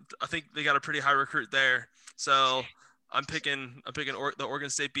I think they got a pretty high recruit there. So I'm picking the Oregon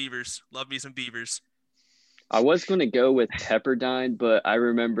State Beavers. Love me some Beavers. I was going to go with Pepperdine, but I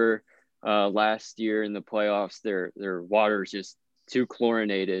remember last year in the playoffs, their water's just too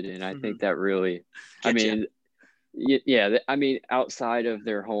chlorinated, and I think that really, I mean, outside of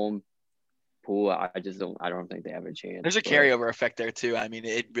their home pool, I don't think they have a chance. There's a carryover effect there too. I mean,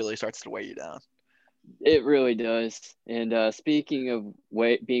 it really starts to weigh you down. It really does. And speaking of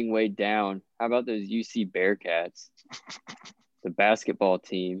being weighed down, how about those UC Bearcats, the basketball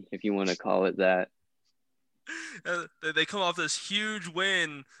team, if you want to call it that? They come off this huge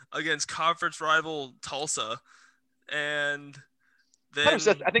win against conference rival Tulsa, and then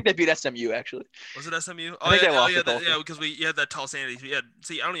I think they beat SMU actually. Was it SMU? I think they lost to Tulsa. Yeah, because we had that Tulsa. I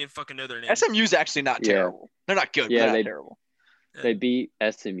don't even fucking know their name. SMU's actually not terrible. They're not good. Yeah, they're not terrible. They beat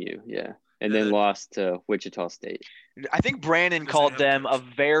SMU. Yeah, and then lost to Wichita State. I think Brandon called them a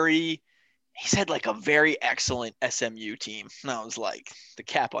very excellent SMU team. And I was like, the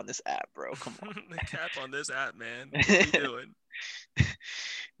cap on this app, bro. Come on. The cap on this app, man. What are you doing?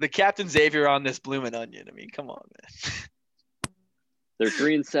 The Captain Xavier on this blooming onion. I mean, come on, man. They're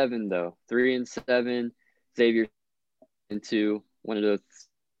 3-7 though. 3-7. Xavier 2.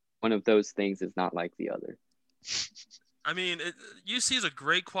 One of those things is not like the other. I mean, UC is a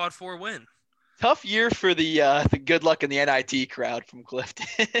great quad 4 win. Tough year for the good luck in the NIT crowd from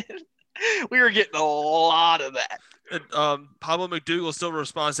Clifton. We were getting a lot of that. And, Pablo McDougal still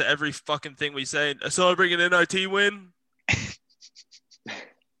responds to every fucking thing we say. Celebrating an NIT win.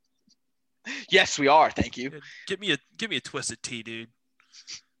 Yes, we are. Thank you. Give me a twisted tea, dude.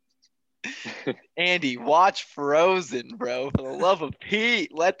 Andy, watch Frozen, bro. For the love of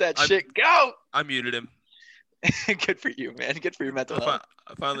Pete, let that shit go. I muted him. Good for you, man. Good for your mental health.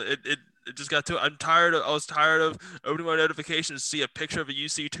 I finally, it just got to. I was tired of opening my notifications to see a picture of a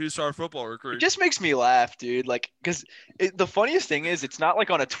UC 2-star football recruit. It just makes me laugh, dude. Like, because the funniest thing is, it's not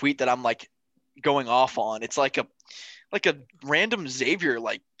like on a tweet that I'm like going off on. It's like a random Xavier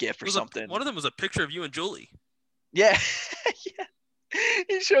like gif or something. One of them was a picture of you and Julie. Yeah. Yeah.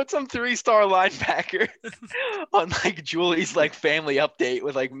 He showed some 3-star linebacker on like Julie's like family update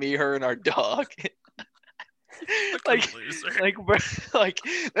with like me, her, and our dog. like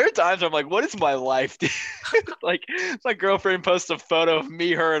there are times I'm like, what is my life, dude? Like my girlfriend posts a photo of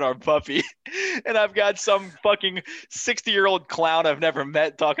me, her, and our puppy, and I've got some fucking 60-year-old clown I've never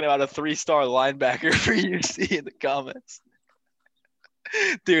met talking about a 3-star linebacker for UC in the comments.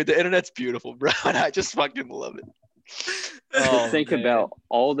 Dude, the internet's beautiful, bro, and I just fucking love it. Think about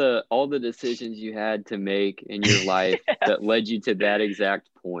all the decisions you had to make in your life that led you to that exact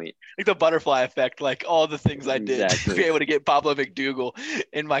point. Like the butterfly effect, like all the things I did to be able to get Pablo McDougal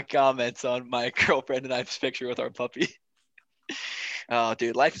in my comments on my girlfriend and I's picture with our puppy. Oh,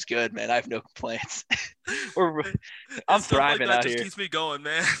 dude, life is good, man. I have no complaints. I'm thriving like that out just here. Keeps me going,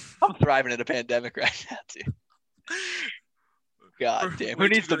 man. I'm thriving in a pandemic right now, dude. God damn. Who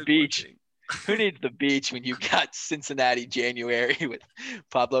needs the beach? Who needs the beach when you got Cincinnati January with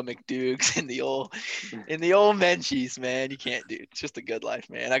Pablo McDougs in the old Menchies, man? You can't, dude. It's just a good life,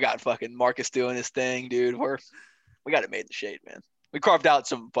 man. I got fucking Marcus doing his thing, dude. We got it made in the shade, man. We carved out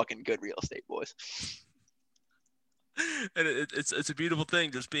some fucking good real estate, boys. And it's a beautiful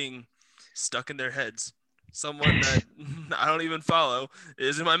thing, just being stuck in their heads. Someone that I don't even follow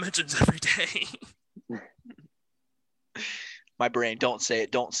is in my mentions every day. My brain, don't say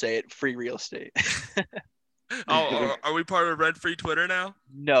it. Free real estate. Oh, are we part of Red Free Twitter now?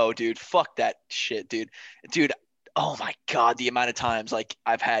 No, dude. Fuck that shit, dude. Dude, oh my God, the amount of times like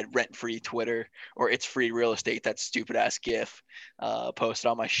I've had rent-free Twitter or it's free real estate, that stupid ass GIF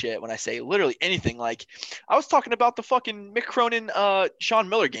posted on my shit when I say literally anything. Like I was talking about the fucking Mick Cronin Sean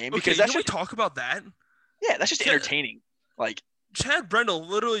Miller game because can we talk about that? Yeah, that's just entertaining. Like Chad Brendel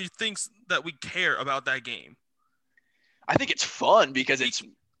literally thinks that we care about that game. I think it's fun because it's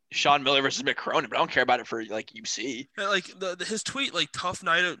Sean Miller versus Mick Cronin, but I don't care about it for like UC. Like his tweet, like tough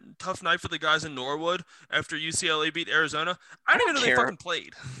night for the guys in Norwood after UCLA beat Arizona. I don't even know they fucking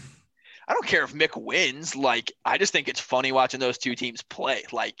played. I don't care if Mick wins. Like I just think it's funny watching those two teams play.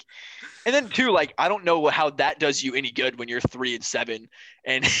 Like, and then too, like I don't know how that does you any good when you're 3-7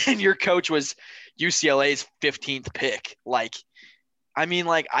 and your coach was UCLA's 15th pick. Like, I mean,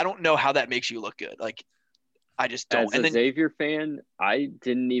 like I don't know how that makes you look good. Like. I just don't. As a Xavier fan, I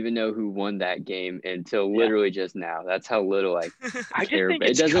didn't even know who won that game until literally just now. That's how little I care. But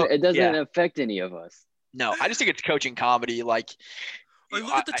it doesn't affect any of us. No, I just think it's coaching comedy. Like look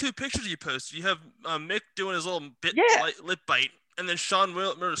at the two pictures you posted. You have Mick doing his little lip bite, and then Sean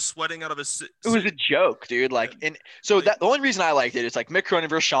Miller sweating out of his suit. It was a joke, dude. Like, and so the only reason I liked it is like Mick Cronin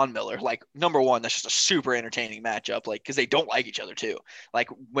versus Sean Miller. Like, number one, that's just a super entertaining matchup. Like, because they don't like each other too. Like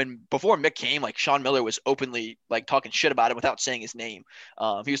before Mick came, like Sean Miller was openly like talking shit about him without saying his name.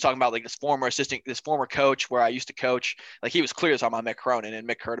 He was talking about like this former coach where I used to coach. Like he was clear talking about Mick Cronin, and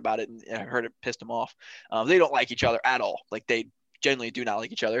Mick heard about it and heard it pissed him off. They don't like each other at all. Like they generally do not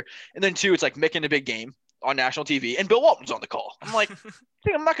like each other. And then two, it's like Mick in a big game on national TV, and Bill Walton's on the call. I'm like,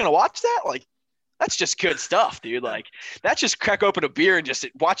 I'm not gonna watch that. Like, that's just good stuff, dude. Like, that's just crack open a beer and just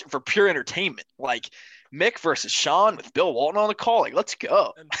watch it for pure entertainment. Like, Mick versus Sean with Bill Walton on the call. Like, let's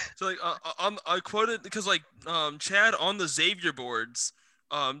go. And so, like, I quoted because, like, Chad on the Xavier boards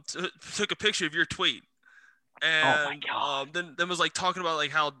took a picture of your tweet, and then was like talking about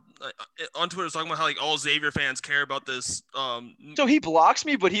like how on Twitter was talking about how like all Xavier fans care about this. So he blocks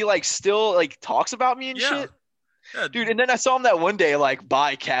me, but he like still like talks about me and shit. Yeah, dude. And then I saw him that one day, like,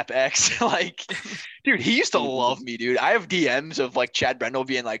 bye Cap X. Like, dude, he used to love me, dude. I have DMs of like Chad Brendel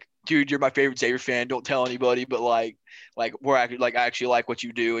being like, dude, you're my favorite Xavier fan. Don't tell anybody, but like I actually like what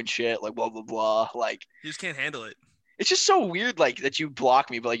you do and shit. Like, blah blah blah. Like, he just can't handle it. It's just so weird, like, that you block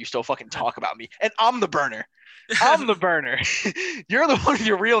me, but like you still fucking talk about me, and I'm the burner. I'm the burner. You're the one with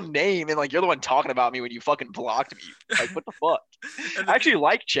your real name, and like you're the one talking about me when you fucking blocked me. Like, what the fuck? I actually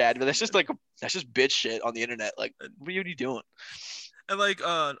like Chad, but that's just bitch shit on the internet. Like, what are you doing? And like,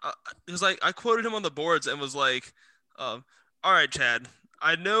 it was like I quoted him on the boards and was like, "All right, Chad,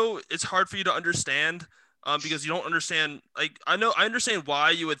 I know it's hard for you to understand." Because you don't understand, like, I understand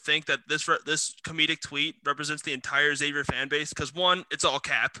why you would think that this comedic tweet represents the entire Xavier fan base. Because one, it's all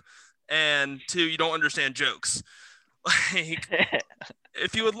cap, and two, you don't understand jokes. Like,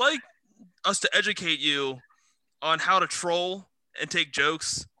 if you would like us to educate you on how to troll and take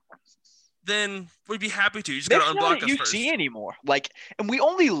jokes, then we'd be happy to. You just gotta unblock us first. Anymore. Like, and we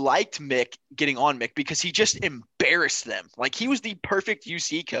only liked Mick getting on Mick because he just embarrassed them. Like, he was the perfect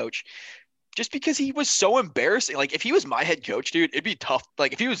UC coach. Just because he was so embarrassing. Like, if he was my head coach, dude, it'd be tough.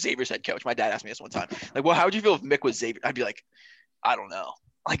 Like, if he was Xavier's head coach, my dad asked me this one time. Like, well, how would you feel if Mick was Xavier? I'd be like, I don't know.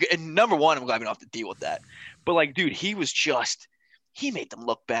 Like, and number one, I'm glad we don't have to deal with that. But, like, dude, he made them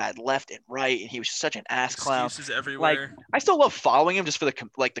look bad left and right, and he was such an ass clown. Excuses everywhere. Like, I still love following him just for the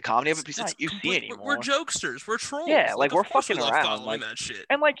comedy of it, but he's not UC anymore. We're jokesters. We're trolls. Yeah, like we're fucking around. Following that shit.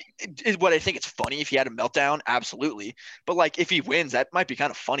 And like, what I think it's funny if he had a meltdown, absolutely. But like, if he wins, that might be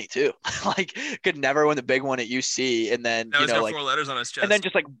kind of funny too. Like, could never win the big one at UC, and then now he's got 4 letters on his chest, and then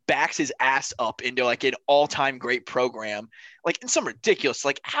just like backs his ass up into like an all-time great program, like in some ridiculous.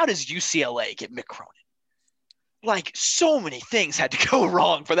 Like, how does UCLA get Mick Cronin? Like, so many things had to go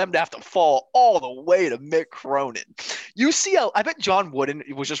wrong for them to have to fall all the way to Mick Cronin. UCLA, I bet John Wooden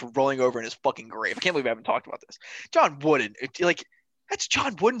was just rolling over in his fucking grave. I can't believe I haven't talked about this. John Wooden, like, that's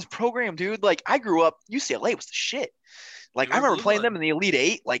John Wooden's program, dude. Like, I grew up, UCLA was the shit. Like, I remember playing them in the Elite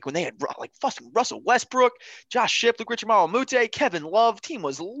Eight, like when they had like fucking Russell Westbrook, Josh Shipley, Richard Malamute, Kevin Love. Team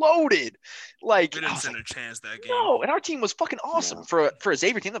was loaded. Like, we didn't stand a chance that game. No, and our team was fucking awesome for a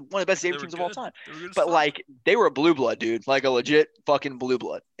Xavier team, one of the best Xavier teams of all time. But like, they were a blue blood, dude, like a legit fucking blue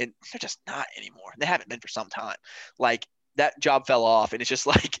blood, and they're just not anymore. They haven't been for some time. Like, that job fell off, and it's just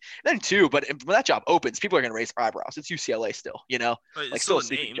like then too. But when that job opens, people are gonna raise their eyebrows. It's UCLA still, you know, right, like still a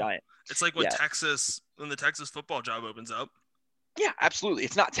sleeping giant. It's like when the Texas football job opens up. Yeah, absolutely.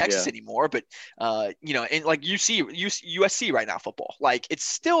 It's not Texas anymore, but you know, and like USC right now football, like it's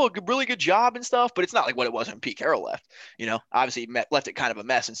still a really good job and stuff, but it's not like what it was when Pete Carroll left. You know, obviously left it kind of a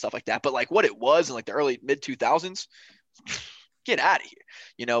mess and stuff like that. But like what it was in like the early mid 2000s. Get out of here,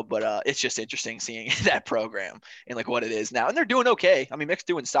 you know, but it's just interesting seeing that program and like what it is now, and they're doing okay. I mean, Mick's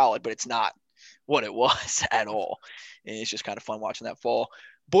doing solid, but it's not what it was at all, and it's just kind of fun watching that fall.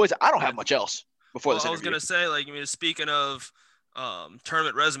 Boys, I don't have much else before this interview. I was gonna say, like, I mean, speaking of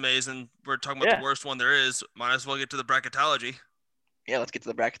tournament resumes, and we're talking about the worst one there is, might as well get to the bracketology. Yeah, let's get to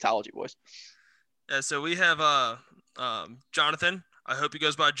the bracketology, boys. Yeah, so we have Jonathan. I hope he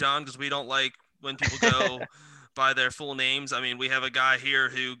goes by John because we don't like when people go by their full names. I mean, we have a guy here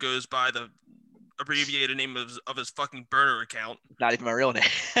who goes by the abbreviated name of his fucking burner account. Not even my real name.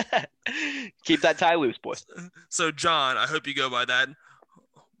 Keep that tie loose, boys. So, John, I hope you go by that.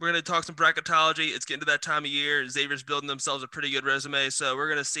 We're going to talk some bracketology. It's getting to that time of year. Xavier's building themselves a pretty good resume, so we're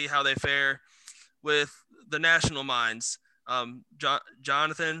going to see how they fare with the national minds.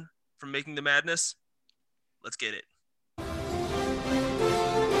 Jonathan from Making the Madness, let's get it.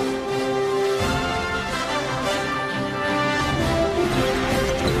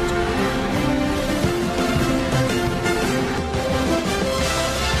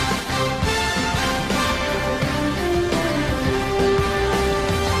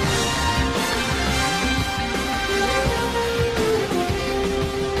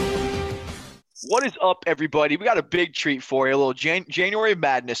 What is up, everybody? We got a big treat for you, a little January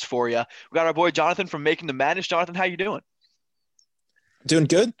madness for you. We got our boy Jonathan from Making the Madness. Jonathan, how you doing? Doing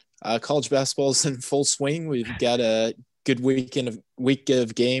good. College basketball is in full swing. We've got a good week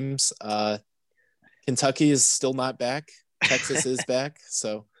of games. Kentucky is still not back. Texas is back.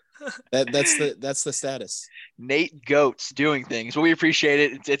 So that's the status. Nate Goats doing things. Well, we appreciate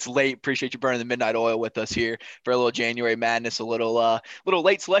it. It's late. Appreciate you burning the midnight oil with us here for a little January madness, a little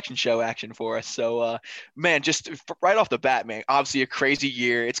late selection show action for us. So, man, just right off the bat, man, obviously a crazy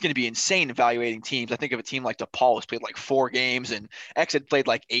year. It's going to be insane evaluating teams. I think of a team like DePaul has played like 4 games, and X had played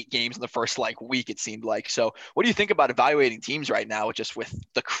like 8 games in the first week, it seemed like. So what do you think about evaluating teams right now, just with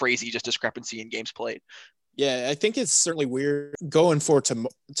the crazy discrepancy in games played? Yeah, I think it's certainly weird going for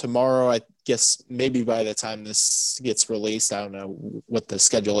tomorrow. I guess maybe by the time this gets released, I don't know what the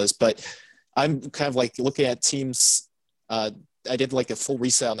schedule is, but I'm kind of like looking at teams. I did like a full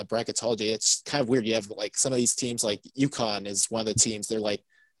reset on the bracketology. It's kind of weird. You have like some of these teams, like UConn is one of the teams. They're like,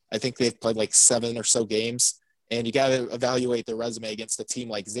 I think they've played like 7 or so games, And you got to evaluate their resume against a team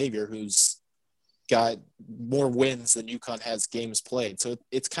like Xavier, who's got more wins than UConn has games played. So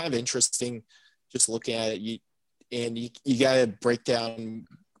it's kind of interesting just looking at it. You got to break down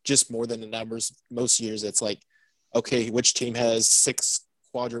just more than the numbers. Most years it's like, okay, which team has 6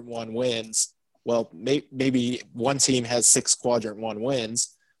 quadrant 1 wins? Well, maybe one team has 6 quadrant 1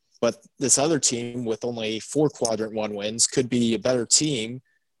 wins, but this other team with only 4 quadrant 1 wins could be a better team.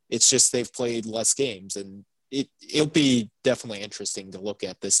 It's just they've played less games, and it'll be definitely interesting to look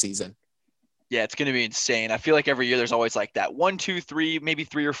at this season. Yeah, it's going to be insane. I feel like every year there's always like that 1, 2, 3, maybe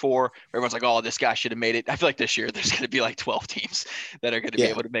 3 or 4. Where everyone's like, oh, this guy should have made it. I feel like this year there's going to be like 12 teams that are going to be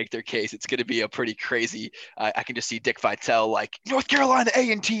able to make their case. It's going to be a pretty crazy. I can just see Dick Vitale like, North Carolina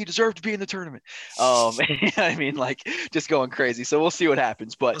A&T deserve to be in the tournament. I mean, like just going crazy. So we'll see what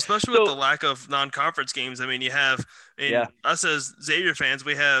happens. But especially with the lack of non-conference games. I mean, you have us as Xavier fans,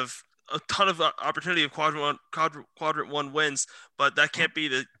 we have a ton of opportunity of quadrant 1 wins, but that can't be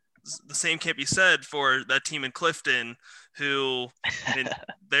the same can't be said for that team in Clifton, who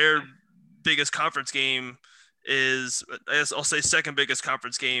their biggest conference game is, I guess I'll say second biggest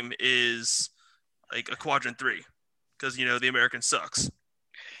conference game is like a quadrant 3, because the American sucks.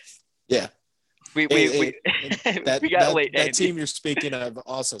 Yeah. We got late. That team you're speaking of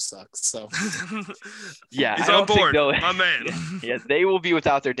also sucks. So yeah, he's on board, my man. Yeah, they will be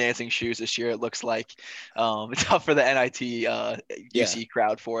without their dancing shoes this year. It looks like it's tough for the NIT UC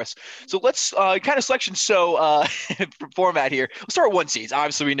crowd for us. So let's kind of selection. So format here. We'll start with 1 seeds.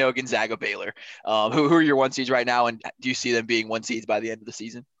 Obviously, we know Gonzaga, Baylor. Who are your 1 seeds right now, and do you see them being 1 seeds by the end of the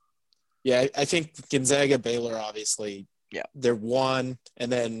season? Yeah, I think Gonzaga, Baylor, obviously. Yeah, they're 1, and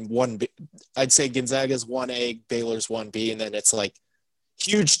then 1B. I'd say Gonzaga's 1A, Baylor's 1B, and then it's like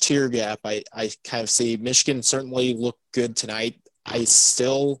huge tier gap. I kind of see Michigan certainly look good tonight. I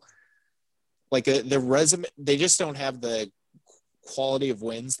still like the resume. They just don't have the quality of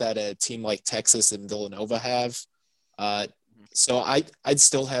wins that a team like Texas and Villanova have. So I'd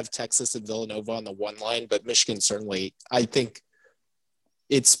still have Texas and Villanova on the 1 line, but Michigan certainly, I think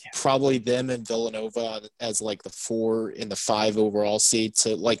it's probably them and Villanova as like the 4 and the 5 overall seed.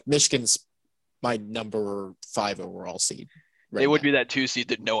 So like Michigan's my number 5 overall seed. They would be that 2 seed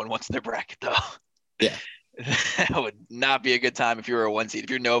that no one wants in their bracket though. Yeah. That would not be a good time if you were a 1 seed. If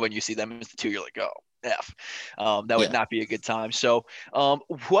you're Nova and you see them as the 2, you're like, oh, F. That would not be a good time. So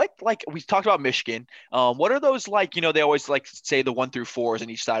what, like we talked about Michigan, what are those like, they always like say the 1 through 4s on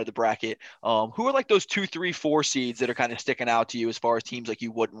each side of the bracket. Who are like those 2, 3, 4 seeds that are kind of sticking out to you as far as teams like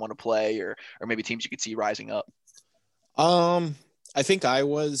you wouldn't want to play or maybe teams you could see rising up? I think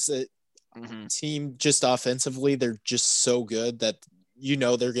Iowa's a team just offensively. They're just so good that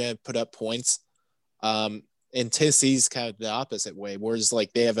they're going to put up points. And Tennessee's kind of the opposite way, whereas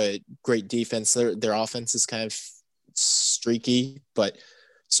like they have a great defense. Their offense is kind of streaky, but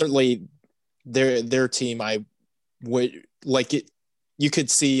certainly their team, I would like it. You could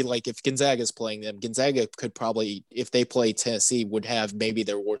see like if Gonzaga's playing them, Gonzaga could probably, if they play Tennessee, would have maybe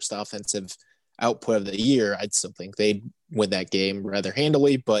their worst offensive output of the year. I'd still think they'd win that game rather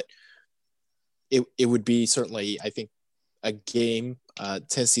handily, but it would be certainly, I think, a game.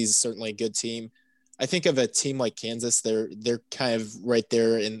 Tennessee's certainly a good team. I think of a team like Kansas. They're kind of right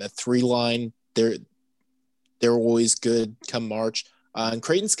there in the 3 line. They're always good come March. And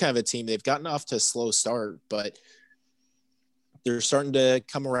Creighton's kind of a team. They've gotten off to a slow start, but they're starting to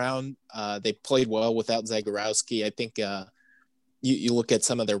come around. They played well without Zagorowski. I think you look at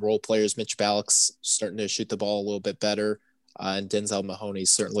some of their role players. Mitch Ballock's starting to shoot the ball a little bit better, and Denzel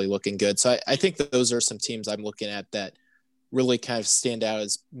Mahoney's certainly looking good. So I think that those are some teams I'm looking at that really kind of stand out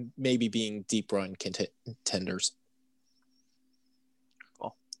as maybe being deep run contenders.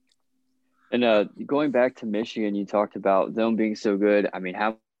 Cool. And going back to Michigan, you talked about them being so good. I mean,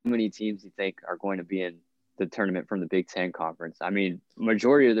 how many teams do you think are going to be in the tournament from the Big Ten Conference? I mean,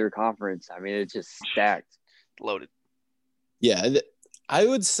 majority of their conference, I mean, it's just stacked. Loaded. Yeah, I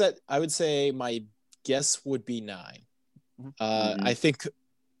would say my guess would be 9. I think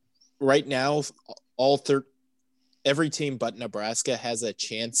right now every team but Nebraska has a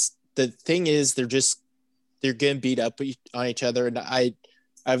chance. The thing is, they're getting beat up on each other. And I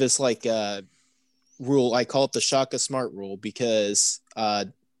have this like rule. I call it the Shaka Smart rule because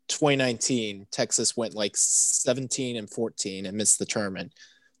 2019 Texas went like 17-14 and missed the tournament.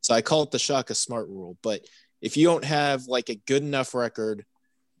 So I call it the Shaka Smart rule. But if you don't have like a good enough record,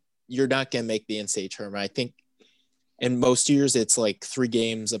 you're not going to make the NCAA tournament. I think in most years it's like 3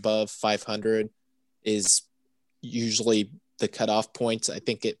 games above 500 is usually the cutoff points. I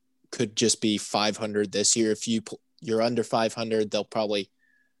think it could just be 500 this year. If you're under 500, they'll probably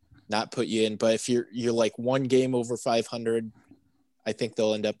not put you in. But if you're like one game over 500, I think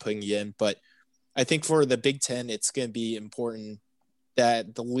they'll end up putting you in. But I think for the Big Ten, it's going to be important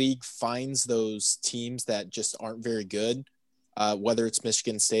that the league finds those teams that just aren't very good, whether it's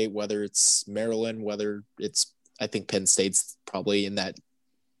Michigan State, whether it's Maryland, whether it's, I think Penn State's probably in that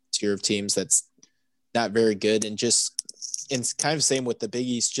tier of teams that's not very good. And it's kind of same with the Big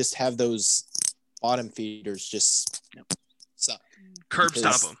East, just have those bottom feeders just suck. Curb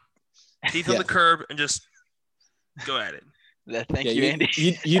stop them. Teeth on the curb and just go at it. Thank you, Andy.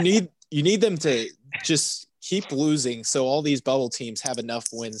 You need them to just keep losing so all these bubble teams have enough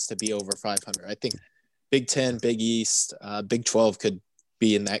wins to be over 500. I think Big Ten, Big East, Big 12 could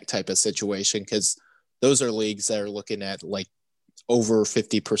be in that type of situation because those are leagues that are looking at like over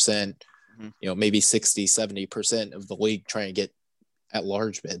 50%, maybe 60, 70% of the league trying to get at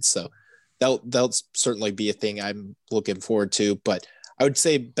large bids. So that'll certainly be a thing I'm looking forward to. But I would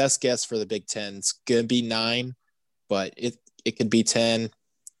say best guess for the Big Ten is going to be 9, but it could be 10.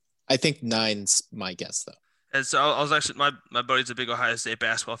 I think 9's my guess, though. And so I was actually my buddy's a big Ohio State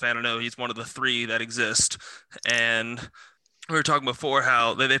basketball fan. I know he's one of the 3 that exist. And we were talking before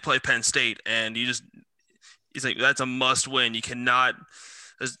how they play Penn State, and he's like, that's a must win. You cannot.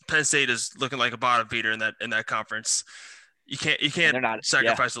 Penn State is looking like a bottom feeder in that conference. You can't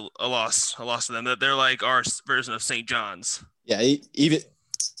sacrifice a loss to them. They're like our version of St. John's. Yeah,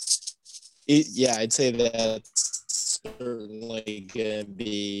 I'd say that's certainly going to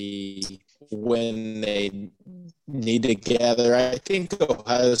be when they need to gather. I think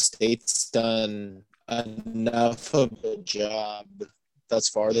Ohio State's done enough of a job thus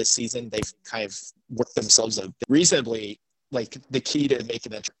far this season. They've kind of worked themselves up reasonably, like the key to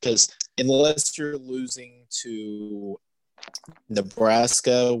making that, because unless you're losing to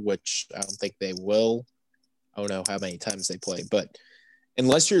Nebraska, which I don't think they will, I don't know how many times they play, but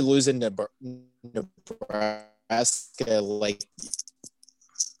unless you're losing Nebraska, like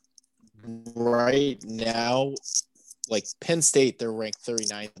right now, like Penn State, they're ranked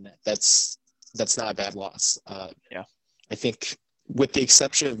 39th in that. That's not a bad loss. I think with the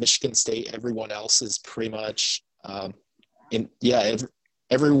exception of Michigan State, everyone else is pretty much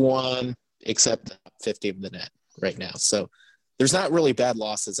everyone except 50 of the net right now. So there's not really bad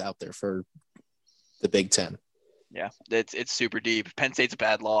losses out there for the Big Ten. Yeah, it's super deep. Penn State's a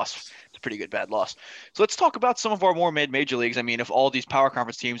bad loss. It's a pretty good bad loss. So let's talk about some of our more mid-major leagues. I mean, if all these power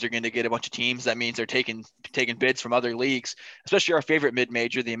conference teams are going to get a bunch of teams, that means they're taking bids from other leagues, especially our favorite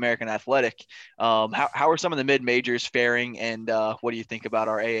mid-major, the American Athletic. How are some of the mid-majors faring, and what do you think about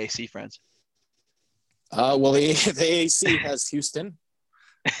our AAC friends? Well, the AAC has Houston.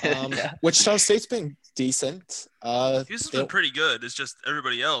 Wichita State's been decent. Houston's been pretty good. It's just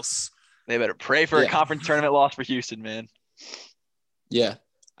everybody else. They better pray for a conference tournament loss for Houston, man. Yeah.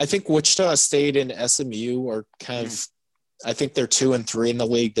 I think Wichita State and SMU are kind of – I think they're 2 and 3 in the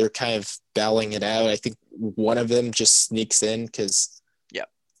league. They're kind of battling it out. I think one of them just sneaks in because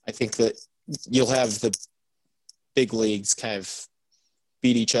I think that you'll have the big leagues kind of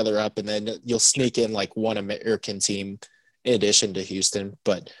beat each other up, and then you'll sneak in like one American team in addition to Houston.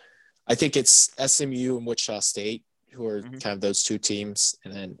 But I think it's SMU and Wichita State who are kind of those 2 teams,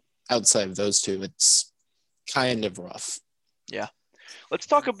 and then – outside of those 2, it's kind of rough. Yeah. Let's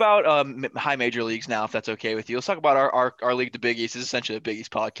talk about high major leagues now, if that's okay with you. Let's talk about our league, the Big East. This is essentially a Big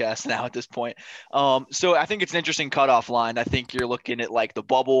East podcast now at this point. So I think it's an interesting cutoff line. I think you're looking at like the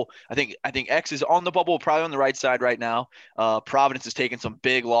bubble. I think X is on the bubble, probably on the right side right now. Providence has taken some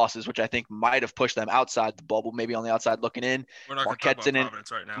big losses, which I think might have pushed them outside the bubble, maybe on the outside looking in. We're not going to talk about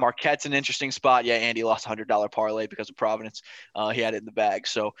Providence right now. Marquette's an interesting spot. Yeah, Andy lost $100 parlay because of Providence. He had it in the bag.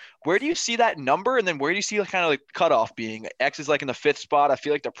 So where do you see that number, and then where do you see kind of like cutoff being? X is like in the 5th spot. I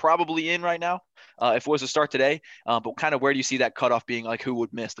feel like they're probably in right now if it was to start today. But kind of where do you see that cutoff being, like who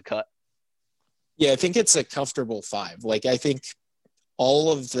would miss the cut? Yeah, I think it's a comfortable 5. Like I think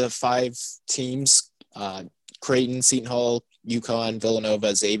all of the 5 teams, Creighton, Seton Hall, UConn,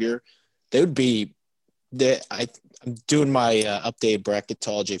 Villanova, Xavier, they would be I'm doing my updated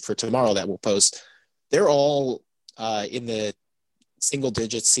bracketology for tomorrow that we'll post. They're all in the single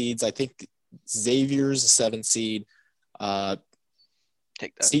digit seeds. I think Xavier's a 7 seed.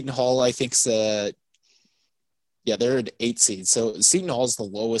 Take that. Seton Hall, I think, they're an 8 seed. So Seton Hall's the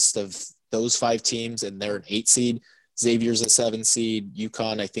lowest of those 5 teams, and they're an 8 seed. Xavier's a 7 seed.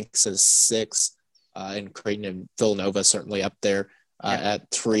 UConn, I think, is a 6, and Creighton and Villanova certainly up there at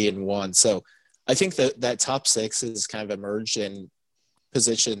 3 and 1. So I think that top 6 has kind of emerged and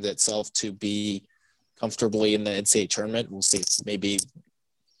positioned itself to be comfortably in the NCAA tournament. We'll see if maybe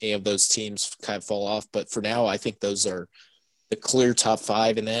any of those teams kind of fall off, but for now, I think those are the clear top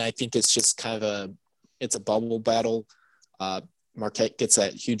 5, and then I think it's just kind of it's a bubble battle. Marquette gets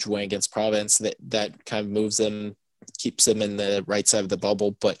that huge win against Providence that kind of moves them, keeps them in the right side of the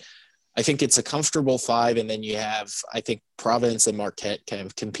bubble. But I think it's a comfortable 5, and then you have, I think, Providence and Marquette kind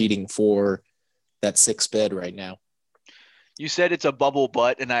of competing for that 6th bid right now. You said it's a bubble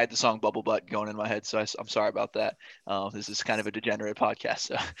butt, and I had the song Bubble Butt going in my head, so I'm sorry about that. This is kind of a degenerate podcast,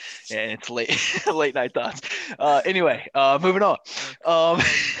 so and it's late night thoughts. Anyway, moving on.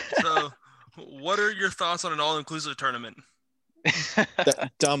 So, what are your thoughts on an all-inclusive tournament?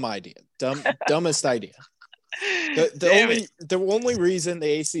 Dumb idea. Dumbest idea. The only reason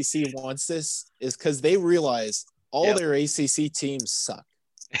the ACC wants this is because they realize all their ACC teams suck.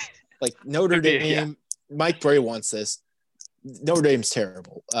 Like Notre Dame, Mike Bray wants this. Notre Dame's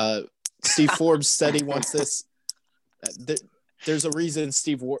terrible. Steve Forbes said he wants this. There's a reason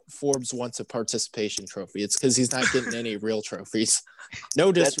Steve Forbes wants a participation trophy. It's because he's not getting any real trophies.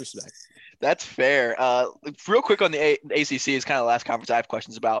 No disrespect. That's fair. Real quick on the ACC is kind of the last conference I have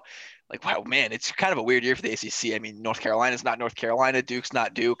questions about. Like, wow, man, it's kind of a weird year for the ACC. I mean, North Carolina's not North Carolina. Duke's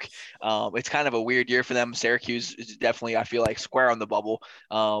not Duke. It's kind of a weird year for them. Syracuse is definitely, I feel like, square on the bubble.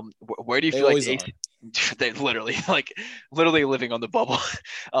 Where do you feel like the ACC? They're literally living on the bubble.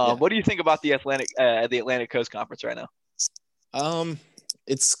 What do you think about the Atlantic Coast Conference right now?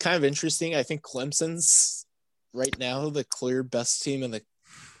 It's kind of interesting. I think Clemson's right now the clear best team in the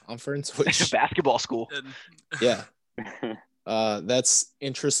conference, which basketball school. Yeah. That's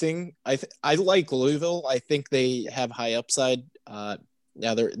interesting. I like Louisville. I think they have high upside. Now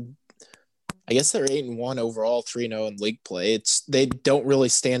I guess they're 8-1 overall, 3-0 in league play. They don't really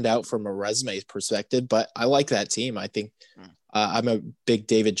stand out from a resume perspective, but I like that team. I think I'm a big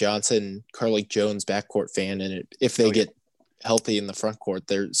David Johnson, Carlik Jones backcourt fan, and if they get healthy in the front court,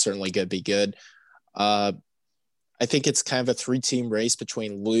 they're certainly going to be good. I think it's kind of a 3-team race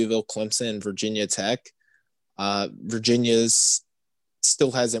between Louisville, Clemson, and Virginia Tech. Virginia's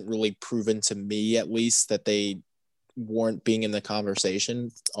still hasn't really proven to me, at least, that they warrant being in the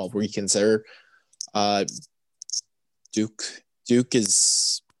conversation. I'll reconsider. Duke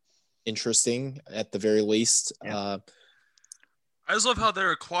is interesting at the very least. I just love how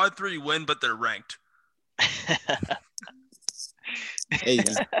they're a quad 3 win, but they're ranked. Hey,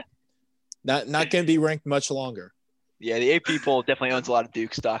 not going to be ranked much longer. Yeah, the AP poll definitely owns a lot of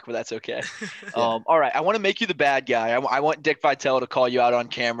Duke stock, but that's okay. All right, I want to make you the bad guy. I want Dick Vitale to call you out on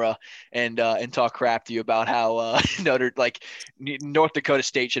camera and talk crap to you about how North Dakota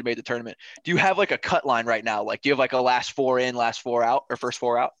State should have made the tournament. Do you have like a cut line right now? Like, do you have like a last 4 in, last 4 out, or first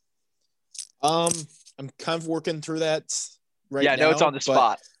 4 out? I'm kind of working through that right now. Yeah, I know it's on the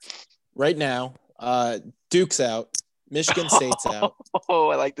spot. Right now, Duke's out. Michigan State's out. Oh,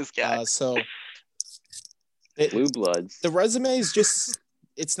 I like this guy. Blue Bloods. The resume is just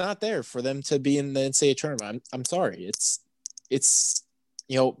it's not there for them to be in the NCAA tournament. I'm sorry. It's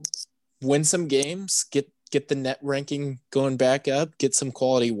win some games, get the net ranking going back up, get some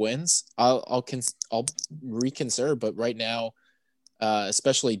quality wins. I'll reconsider, but right now,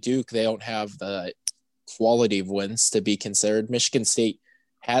 especially Duke, they don't have the quality of wins to be considered. Michigan State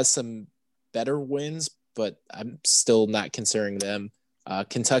has some better wins, but I'm still not considering them.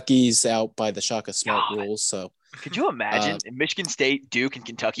 Kentucky's out by the Shaka Smart rules. So could you imagine Michigan State, Duke, and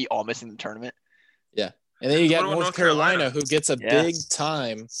Kentucky all missing the tournament? Yeah. And then you got North Carolina who gets a big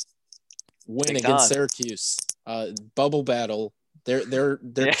time win against Syracuse. Bubble battle. They're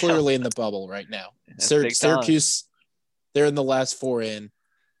clearly in the bubble right now. Syracuse, they're in the last 4 in.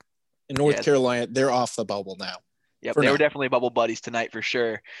 In North Carolina, they're off the bubble now. Yep, they were definitely bubble buddies tonight for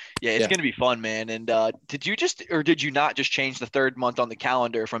sure. Yeah, it's going to be fun, man. And did you not just change the 3rd month on the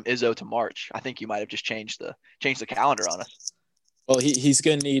calendar from Izzo to March? I think you might have just changed the calendar on us. Well, he's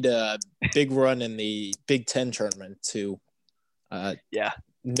going to need a big run in the Big Ten tournament to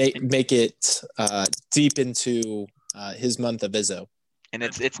make it deep into his month of Izzo. And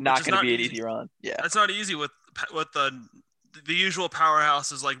it's not going to be an easy run. Yeah, that's not easy with the usual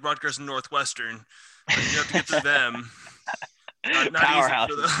powerhouses like Rutgers and Northwestern. You have to get through them. Not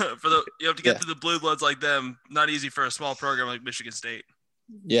Powerhouse. Easy you have to get through the blue bloods like them. Not easy for a small program like Michigan State.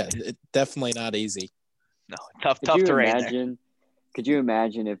 Yeah, definitely not easy. No, tough terrain. Could you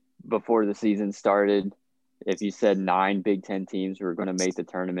imagine if before the season started, if you said 9 Big Ten teams were going to make the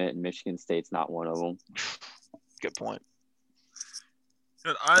tournament and Michigan State's not one of them? Good point.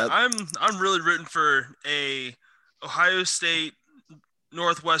 I'm really rooting for a Ohio State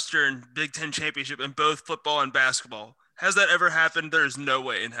Northwestern Big Ten championship in both football and basketball. Has that ever happened? There's no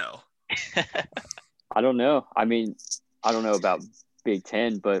way in hell. I don't know. I mean, I don't know about Big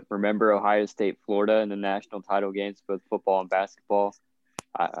Ten, but remember Ohio State, Florida in the national title games, both football and basketball.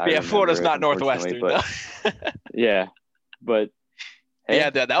 Yeah, Florida's it, not Northwestern, but yeah, but hey, yeah,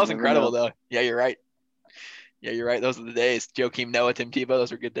 that was incredible though. Yeah, you're right. Yeah, you're right. Those are the days. Joakim Noah, Tim Tebow,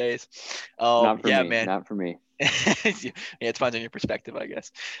 those were good days. Not for me. Man. Not for me. Yeah, it depends on your perspective, I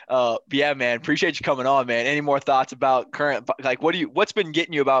guess. Yeah, man. Appreciate you coming on, man. Any more thoughts about current? Like, what's been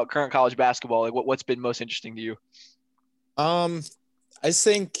getting you about current college basketball? Like, what's been most interesting to you? I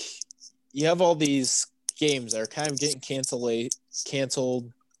think you have all these games that are kind of getting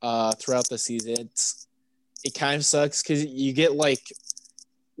canceled throughout the season. It kind of sucks because you get like,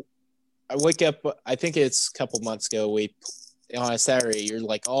 I wake up, I think it's a couple months ago, on a Saturday, you're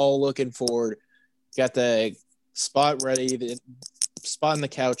like all looking forward, got the spot ready, the spot on the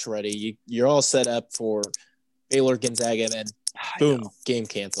couch ready. You're all set up for Baylor Gonzaga, and then boom, game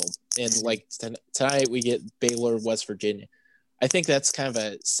canceled. And like tonight we get Baylor West Virginia. I think that's kind of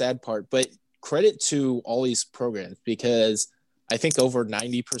a sad part, but credit to all these programs because I think over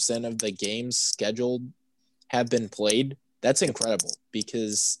 90% of the games scheduled have been played. That's incredible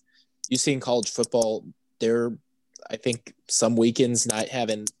because you see in college football, I think some weekends not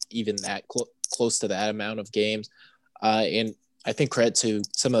having even that close to that amount of games. And I think credit to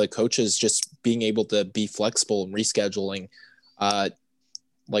some of the coaches just being able to be flexible and rescheduling.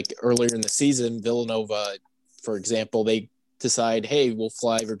 Like earlier in the season, Villanova, for example, they decide, hey, we'll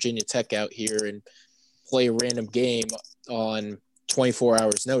fly Virginia Tech out here and play a random game on 24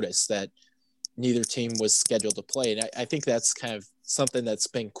 hours notice that neither team was scheduled to play. And I think that's kind of something that's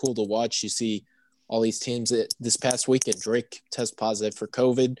been cool to watch. You see all these teams this past weekend, Drake test positive for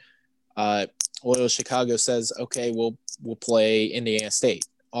COVID. Loyola Chicago says, okay, we'll play Indiana State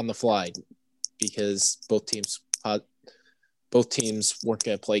on the fly because both teams weren't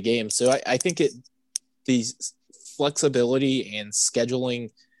going to play games. So I think these flexibility and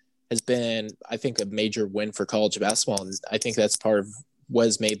scheduling has been, I think, a major win for college basketball. And I think that's part of what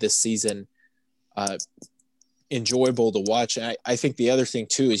has made this season enjoyable to watch. And I think the other thing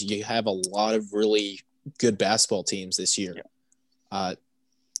too is you have a lot of really good basketball teams this year,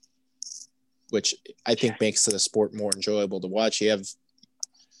 which I think makes the sport more enjoyable to watch. You have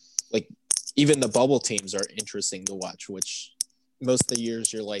like even the bubble teams are interesting to watch, which most of the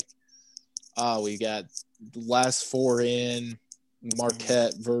years you're like, we got the last four in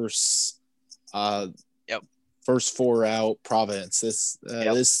Marquette versus first four out Providence. This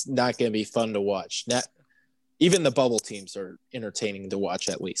is not going to be fun to watch. Even the bubble teams are entertaining to watch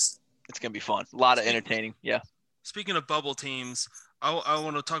at least. It's going to be fun. A lot of entertaining. Yeah. Speaking of bubble teams, I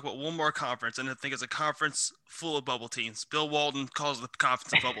want to talk about one more conference, and I think it's a conference full of bubble teams. Bill Walton calls it the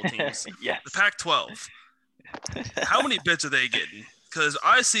conference of bubble teams. Yes. The Pac-12. How many bits are they getting? Because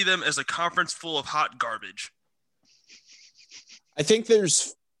I see them as a conference full of hot garbage. I think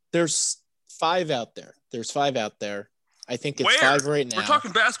there's 5 out there. There's 5 out there. I think it's 5 right now. We're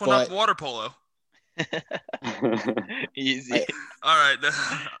talking basketball, not water polo. Easy. All right.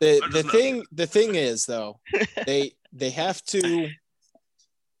 The thing is though, they have to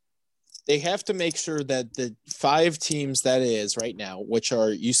make sure that the 5 teams that is right now, which are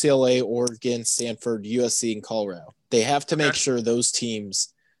UCLA, Oregon, Stanford, USC, and Colorado, they have to make sure those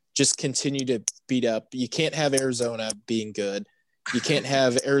teams just continue to beat up. You can't have Arizona being good. You can't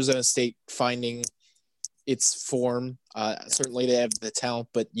have Arizona State finding its form. Certainly they have the talent,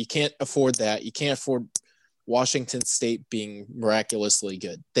 but you can't afford that. You can't afford Washington State being miraculously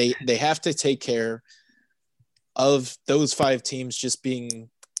good. They have to take care of those 5 teams just being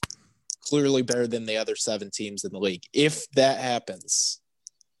clearly better than the other 7 teams in the league. If that happens,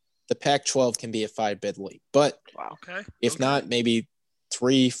 the Pac-12 can be a 5-bid league. But if not, maybe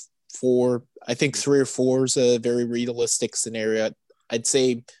 3, 4. I think 3 or 4 is a very realistic scenario. I'd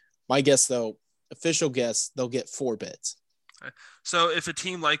say my guess, though, official guess, they'll get 4 bids. Okay. So if a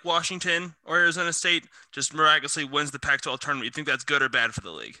team like Washington or Arizona State just miraculously wins the Pac-12 tournament, you think that's good or bad for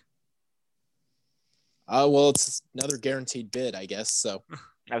the league? Well, it's another guaranteed bid, I guess. So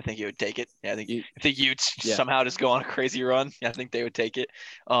I would think you would take it. Yeah, I think if the Utes somehow just go on a crazy run, I think they would take it.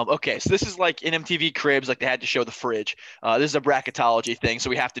 Okay, so this is like in MTV Cribs, like they had to show the fridge. This is a bracketology thing, so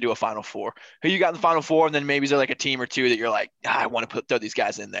we have to do a Final Four. Who you got in the Final Four, and then maybe is there like a team or two that you're like, I want to throw these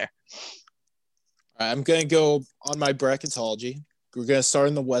guys in there. I'm going to go on my bracketology. We're going to start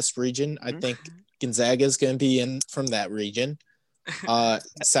in the West region. I think Gonzaga is going to be in from that region.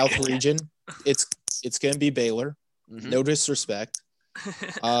 South region, it's going to be Baylor. No disrespect.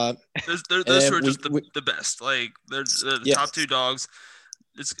 Those two are just the best. Like they're the top 2 dogs.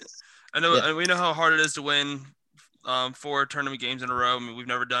 I know we know how hard it is to win 4 tournament games in a row. I mean, we've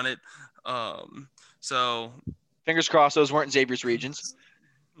never done it. So Fingers crossed those weren't Xavier's regions.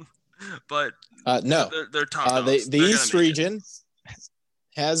 But no, they're top dogs. The East region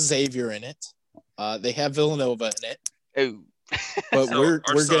has Xavier in it. They have Villanova in it. Oh, but so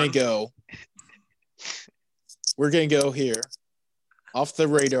we're gonna go. We're gonna go here, off the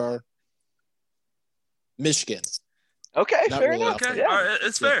radar. Michigan. Okay, Not fair really enough. Okay, yeah. all right,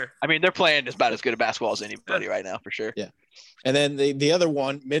 it's fair. I mean, they're playing about as good a basketball as anybody right now, for sure. Yeah, and then the other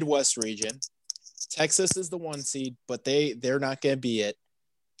one, Midwest region. Texas is the 1 seed, but they're not going to be it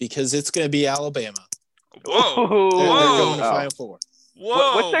because it's going to be Alabama. Whoa! They're going to Final Four.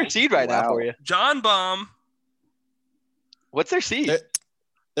 Whoa! What's their seed right now for you? John Baum. What's their seed?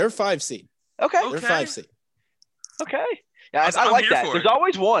 They're 5 seed. Okay. They're 5 seed. Okay. Yeah, I like that. There's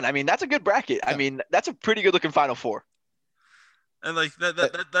always one. I mean, that's a good bracket. Yeah. I mean, that's a pretty good looking Final Four. And like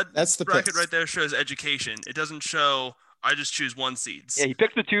that's the bracket right there shows education. It doesn't show I just choose 1 seeds. Yeah, he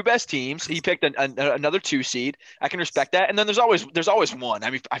picked the 2 best teams. He picked another 2 seed. I can respect that. And then there's always one. I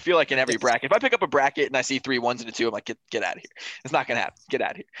mean, I feel like in every bracket, if I pick up a bracket and I see 3 1s and a 2, I'm like, get out of here. It's not gonna happen. Get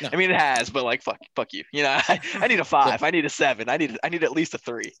out of here. No. I mean, it has, but like, fuck you. You know, I need a 5. Yeah. I need a 7. I need at least a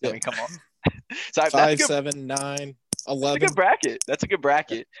 3. Yeah. I mean, come on. So 5, 7, 9, 11. That's a good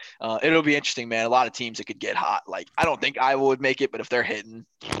bracket. It'll be interesting, man. A lot of teams that could get hot. Like, I don't think Iowa would make it, but if they're hitting,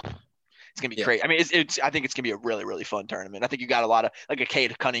 it's gonna be crazy. I mean, I think it's gonna be a really, really fun tournament. I think you got a lot of like a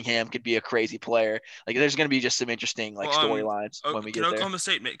Cade Cunningham could be a crazy player. Like, there's gonna be just some interesting storylines when we get there.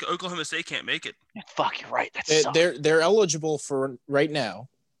 Oklahoma State can't make it. Yeah, fuck, you're right. They're eligible for right now.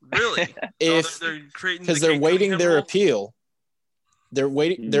 Really? If they're creating because they're waiting their appeal. They're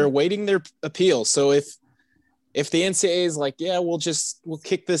waiting their appeal. So if the NCAA is like, yeah, we'll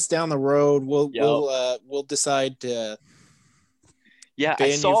kick this down the road. We'll decide to ban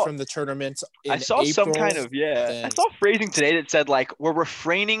you from the tournament. I saw April, some kind of I saw phrasing today that said like we're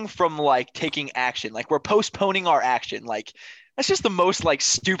refraining from like taking action, like we're postponing our action. Like that's just the most like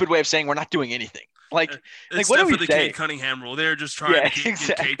stupid way of saying we're not doing anything. Like, it's what do we the say? Cade Cunningham rule. They're just trying to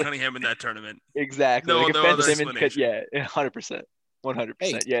get Cade Cunningham in that tournament. Exactly. No, like no other explanation. 100%. 100%.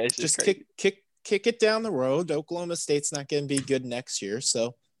 Hey, yeah, it's just kick it down the road. Oklahoma State's not going to be good next year,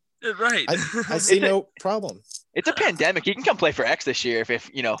 so right. I see no problem. It's a pandemic. He can come play for X this year if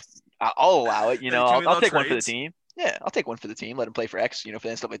you know. I'll allow it. You know, I'll take one for the team. Yeah, I'll take one for the team. Let him play for X. You know, for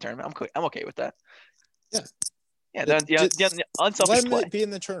the NCAA tournament. I'm okay with that. Yeah. Yeah. The unselfish play. Let him be in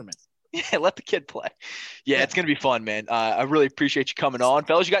the tournament. Yeah, let the kid play. Yeah, it's gonna be fun, man. I really appreciate you coming on,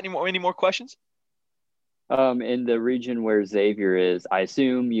 fellas. You got any more questions? In the region where Xavier is, I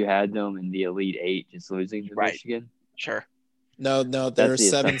assume you had them in the Elite 8, just losing to Michigan. Sure. No, they're a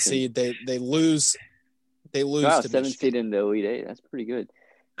 7 seed. They lose. Wow, to 7 Michigan. seed in the Elite 8. That's pretty good.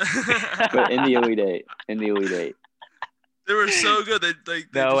 But in the Elite 8. They were so good. They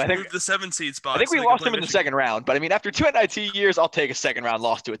moved the 7 seed spot. I think we lost them in the second round. But I mean, after 2 NIT years, I'll take a second round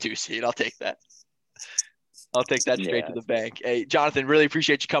loss to a 2 seed. I'll take that. I'll take that straight to the bank. Hey, Jonathan, really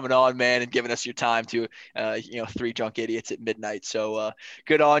appreciate you coming on, man, and giving us your time to, 3 drunk idiots at midnight. So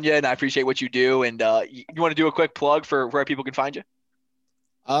good on you, and I appreciate what you do. And you want to do a quick plug for where people can find you?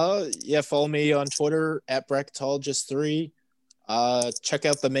 Follow me on Twitter at Bracketologist3. Check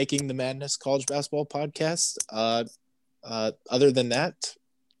out the Making the Madness College Basketball podcast. Other than that,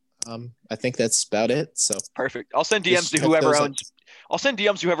 I think that's about it. So perfect. I'll send DMs to whoever owns. I'll send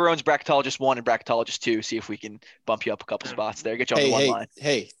DMs to whoever owns Bracketologist 1 and Bracketologist 2. See if we can bump you up a couple spots there. Get you on the one line.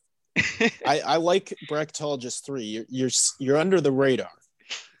 Hey, I like Bracketologist 3. You're under the radar.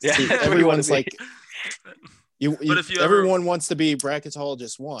 Yeah, see, everyone's like. Everyone wants to be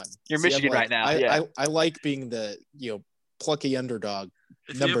Bracketologist 1. You're Michigan right now. I like being the plucky underdog.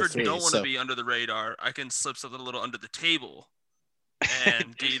 If you ever don't want to be under the radar, I can slip something a little under the table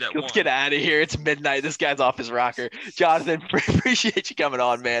and get you that one. Let's get out of here. It's midnight. This guy's off his rocker. Jonathan, appreciate you coming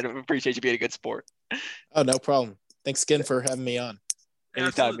on, man. Appreciate you being a good sport. Oh, no problem. Thanks again for having me on.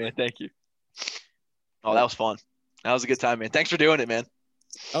 Anytime, man. Thank you. Oh, that was fun. That was a good time, man. Thanks for doing it, man.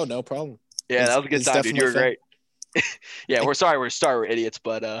 Oh, no problem. Yeah, that was a good time, dude. You were great. Yeah, we're sorry we're idiots,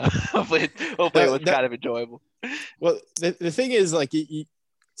 but hopefully it was kind of enjoyable. Well, the thing is, like,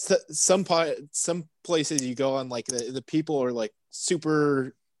 some places you go on, like the people are like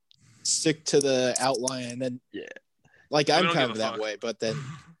super stick to the outline, and then like I'm kind of that way, but then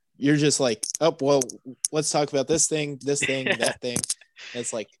you're just like, oh well, let's talk about this thing, that thing,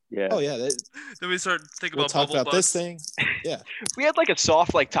 it's like, Yeah. oh yeah, Then we start thinking we'll about talk bubble about butts. this thing. Yeah, We had like a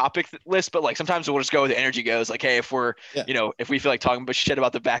soft like topic list, but like sometimes we'll just go with the energy goes. Like, hey, if we're if we feel like talking about shit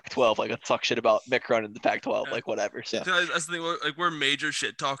about the Pac-12, like let's talk shit about Mick running the Pac-12, like whatever. So that's the thing. Like we're major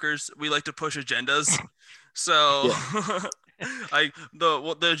shit talkers. We like to push agendas. So like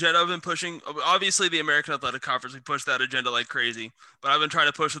the agenda I've been pushing, obviously the American Athletic Conference, we push that agenda like crazy. But I've been trying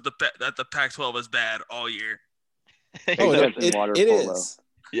to push that the Pac-12 is bad all year. It is.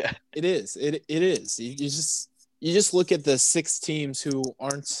 Yeah, it is. It is. You just look at the 6 teams who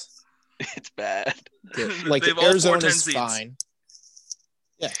aren't. It's bad. Good. Like Arizona's fine.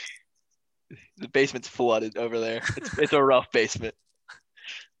 Yeah, the basement's flooded over there. It's a rough basement.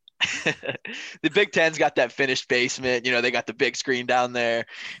 The Big Ten's got that finished basement. They got the big screen down there.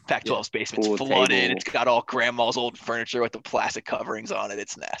 Pac-12's basement's flooded. Table. It's got all grandma's old furniture with the plastic coverings on it.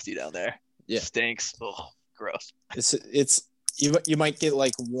 It's nasty down there. Yeah, stinks. Oh, gross. It's you might get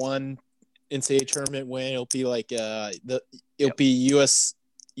like one NCAA tournament win. It'll be like it'll be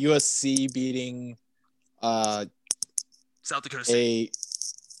USC beating South Dakota State.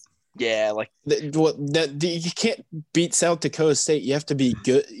 You can't beat South Dakota State. You have to be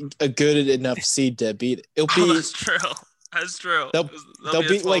a good enough seed to beat it. It'll be that's true. That's true. They'll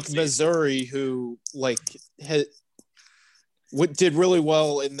beat like seed. Missouri, who like did really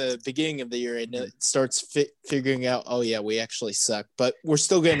well in the beginning of the year, and it starts figuring out, oh yeah, we actually suck, but we're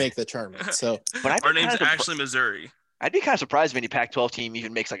still gonna make the tournament. So, but our name's actually Missouri. I'd be kind of surprised if any Pac-12 team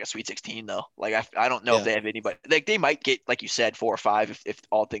even makes like a Sweet 16 though. Like I don't know if they have anybody. Like they might get, like you said, 4 or 5 if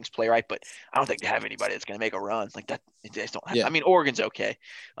all things play right, but I don't think they have anybody that's going to make a run like that. They just don't have. I mean, Oregon's okay.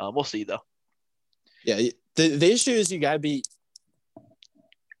 We'll see though. Yeah, the issue is you gotta beat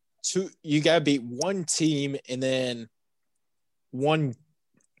one team and then one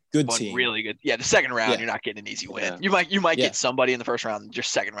team. Really good. Yeah, the second round you're not getting an easy win. Yeah. You might get somebody in the first round. Your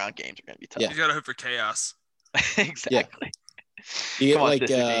second round games are going to be tough. You got to hope for chaos. Exactly. You get like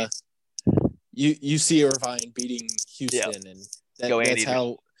UC Irvine beating Houston, and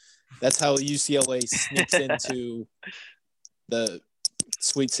that's how UCLA sneaks into the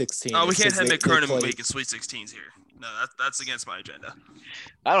Sweet 16. Oh, we can't have Mick Cronin making Sweet 16s here. No, that's against my agenda.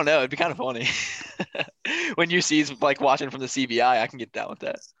 I don't know. It'd be kind of funny when UC's like watching from the CBI. I can get down with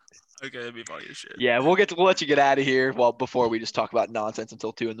that. Okay, that'd be funny as shit. Yeah, we'll let you get out of here. Well, before we just talk about nonsense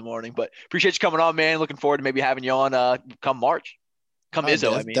until 2 a.m. But appreciate you coming on, man. Looking forward to maybe having you on come March.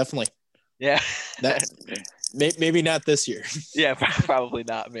 Izzo, I mean. Definitely. Yeah. Maybe not this year. Yeah, probably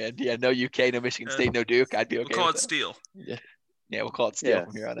not, man. Yeah, no UK, no Michigan State, no Duke. I'd be okay. We'll call it Steel. Yeah, we'll call it Steel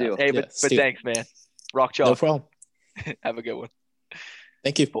from here on out. Hey, but thanks, man. Rock chalk. No problem. Have a good one.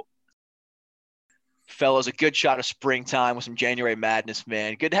 Thank you. Fellas, a good shot of springtime with some January madness,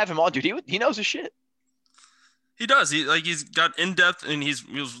 man. Good to have him on, dude. He knows his shit. He does. He's got in depth, and he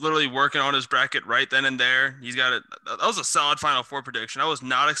was literally working on his bracket right then and there. He's got it. That was a solid Final Four prediction. I was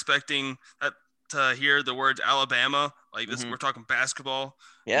not expecting that to hear the words Alabama like this. We're talking basketball,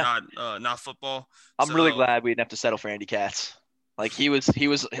 not football. I'm really glad we didn't have to settle for Andy Katz. Like he was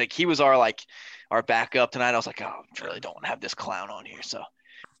our backup tonight. I was like, oh, I really don't want to have this clown on here. So,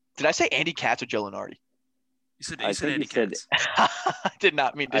 did I say Andy Katz or Joe Lenardi? You said Andy Katz. I did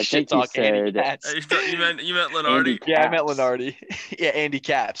not mean to shit talk Andy Katz. You meant Lenardi. Yeah, I meant Lenardi. Yeah, Andy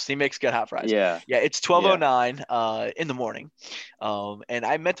Katz. He makes good hot fries. Yeah. It's 12:09 in the morning. And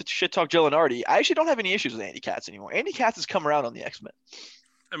I meant to shit talk Joe Lenardi. I actually don't have any issues with Andy Katz anymore. Andy Katz has come around on the X-Men.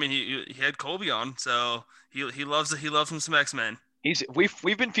 I mean, he had Colby on, so he loves him some X-Men.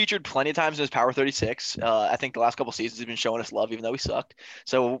 We've been featured plenty of times in his Power 36. I think the last couple seasons he's been showing us love, even though we sucked.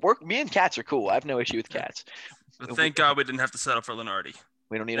 So me and Katz are cool. I have no issue with Katz. But thank God we didn't have to settle for Lenardi.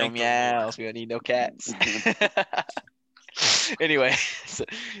 We don't need no meows. We don't need no cats. Anyway,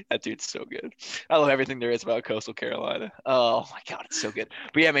 that dude's so good. I love everything there is about Coastal Carolina. Oh my God, it's so good.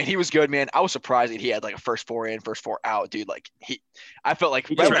 But yeah, man, he was good, man. I was surprised that he had like a first 4 in, first 4 out, dude. Like I felt like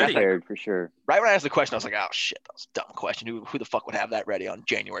prepared for sure. Right when I asked the question, I was like, oh shit, that was a dumb question. Who the fuck would have that ready on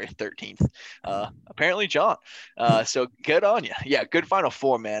January 13th? Apparently John. So good on you. Yeah, good Final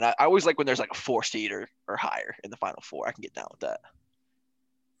Four, man. I always like when there's like a 4 seed or higher in the Final Four. I can get down with that.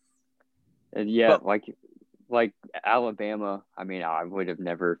 And yeah, but, like Alabama, I mean, I would have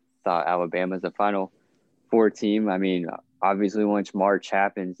never thought Alabama's a Final Four team. I mean, obviously once March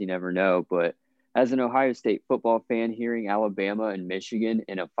happens, you never know. But as an Ohio State football fan, hearing Alabama and Michigan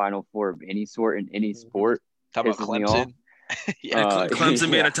in a Final Four of any sort in any sport, talk about Clemson. Clemson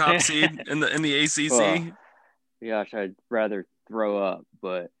being a top seed in the ACC. Gosh, I'd rather throw up.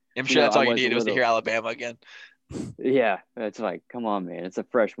 But I'm sure that's all you needed was to hear Alabama again. Yeah, it's like, come on, man, it's a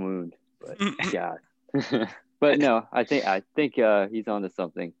fresh wound. But God. But no, I think he's onto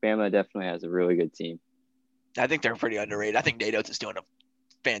something. Bama definitely has a really good team. I think they're pretty underrated. I think Nate Oates is doing a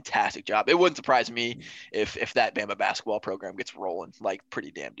fantastic job. It wouldn't surprise me if that Bama basketball program gets rolling like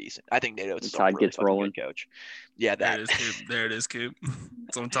pretty damn decent. I think Nate Oates is a really fucking good coach. Yeah, that. There it is, Coop.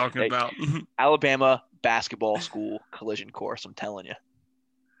 That's what I'm talking about. Alabama basketball school collision course. I'm telling you.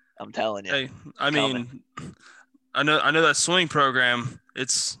 Hey, I mean, I know that swimming program.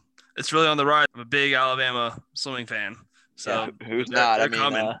 It's really on the rise. I'm a big Alabama swimming fan. So yeah, who's not? I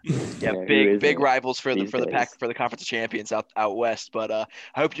mean, big rivals for the conference of champions out west. But I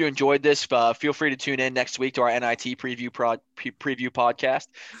hope you enjoyed this. Feel free to tune in next week to our NIT preview podcast.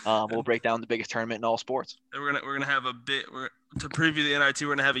 We'll break down the biggest tournament in all sports. And we're gonna have to preview the NIT.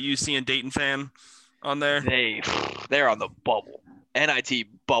 We're gonna have a UC and Dayton fan on there. They're on the bubble. NIT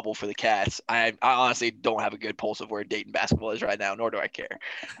bubble for the Cats. I honestly don't have a good pulse of where Dayton basketball is right now, nor do I care.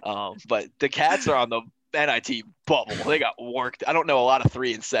 But the Cats are on the NIT bubble. They got worked. I don't know a lot of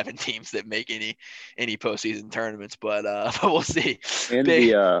 3-7 teams that make any postseason tournaments, but we'll see. And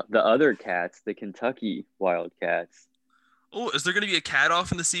the other Cats, the Kentucky Wildcats. Oh, is there going to be a cat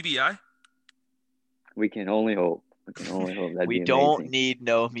off in the CBI? We can only hope. We don't need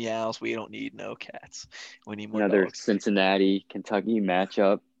no meows. We don't need no cats. We need more another dogs. Cincinnati Kentucky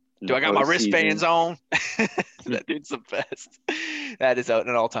matchup. Do I got my wristbands on? That dude's the best. That is an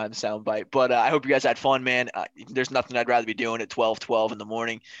all-time soundbite. But I hope you guys had fun, man. There's nothing I'd rather be doing at 12 in the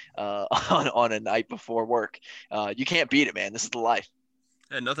morning on a night before work. You can't beat it, man. This is the life.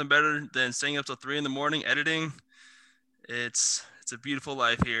 Yeah, nothing better than staying up till 3 in the morning editing. It's a beautiful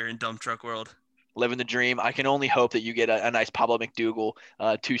life here in Dump Truck World. Living the dream. I can only hope that you get a nice Pablo McDougal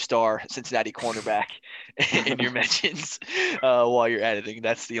 2-star Cincinnati cornerback in your mentions while you're editing.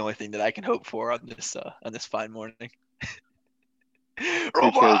 That's the only thing that I can hope for on this fine morning.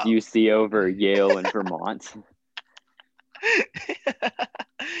 Who chose UC over Yale and Vermont?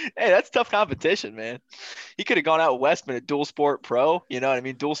 Hey, that's tough competition, man. He could have gone out west, been a dual sport pro, you know what I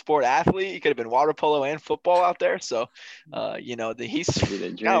mean? Dual sport athlete. He could have been water polo and football out there. So, he's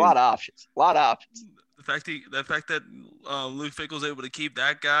got a lot of options. The fact that Luke Fickell's able to keep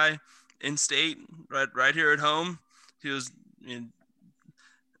that guy in state right here at home, he was.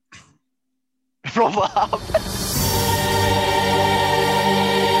 Roll up.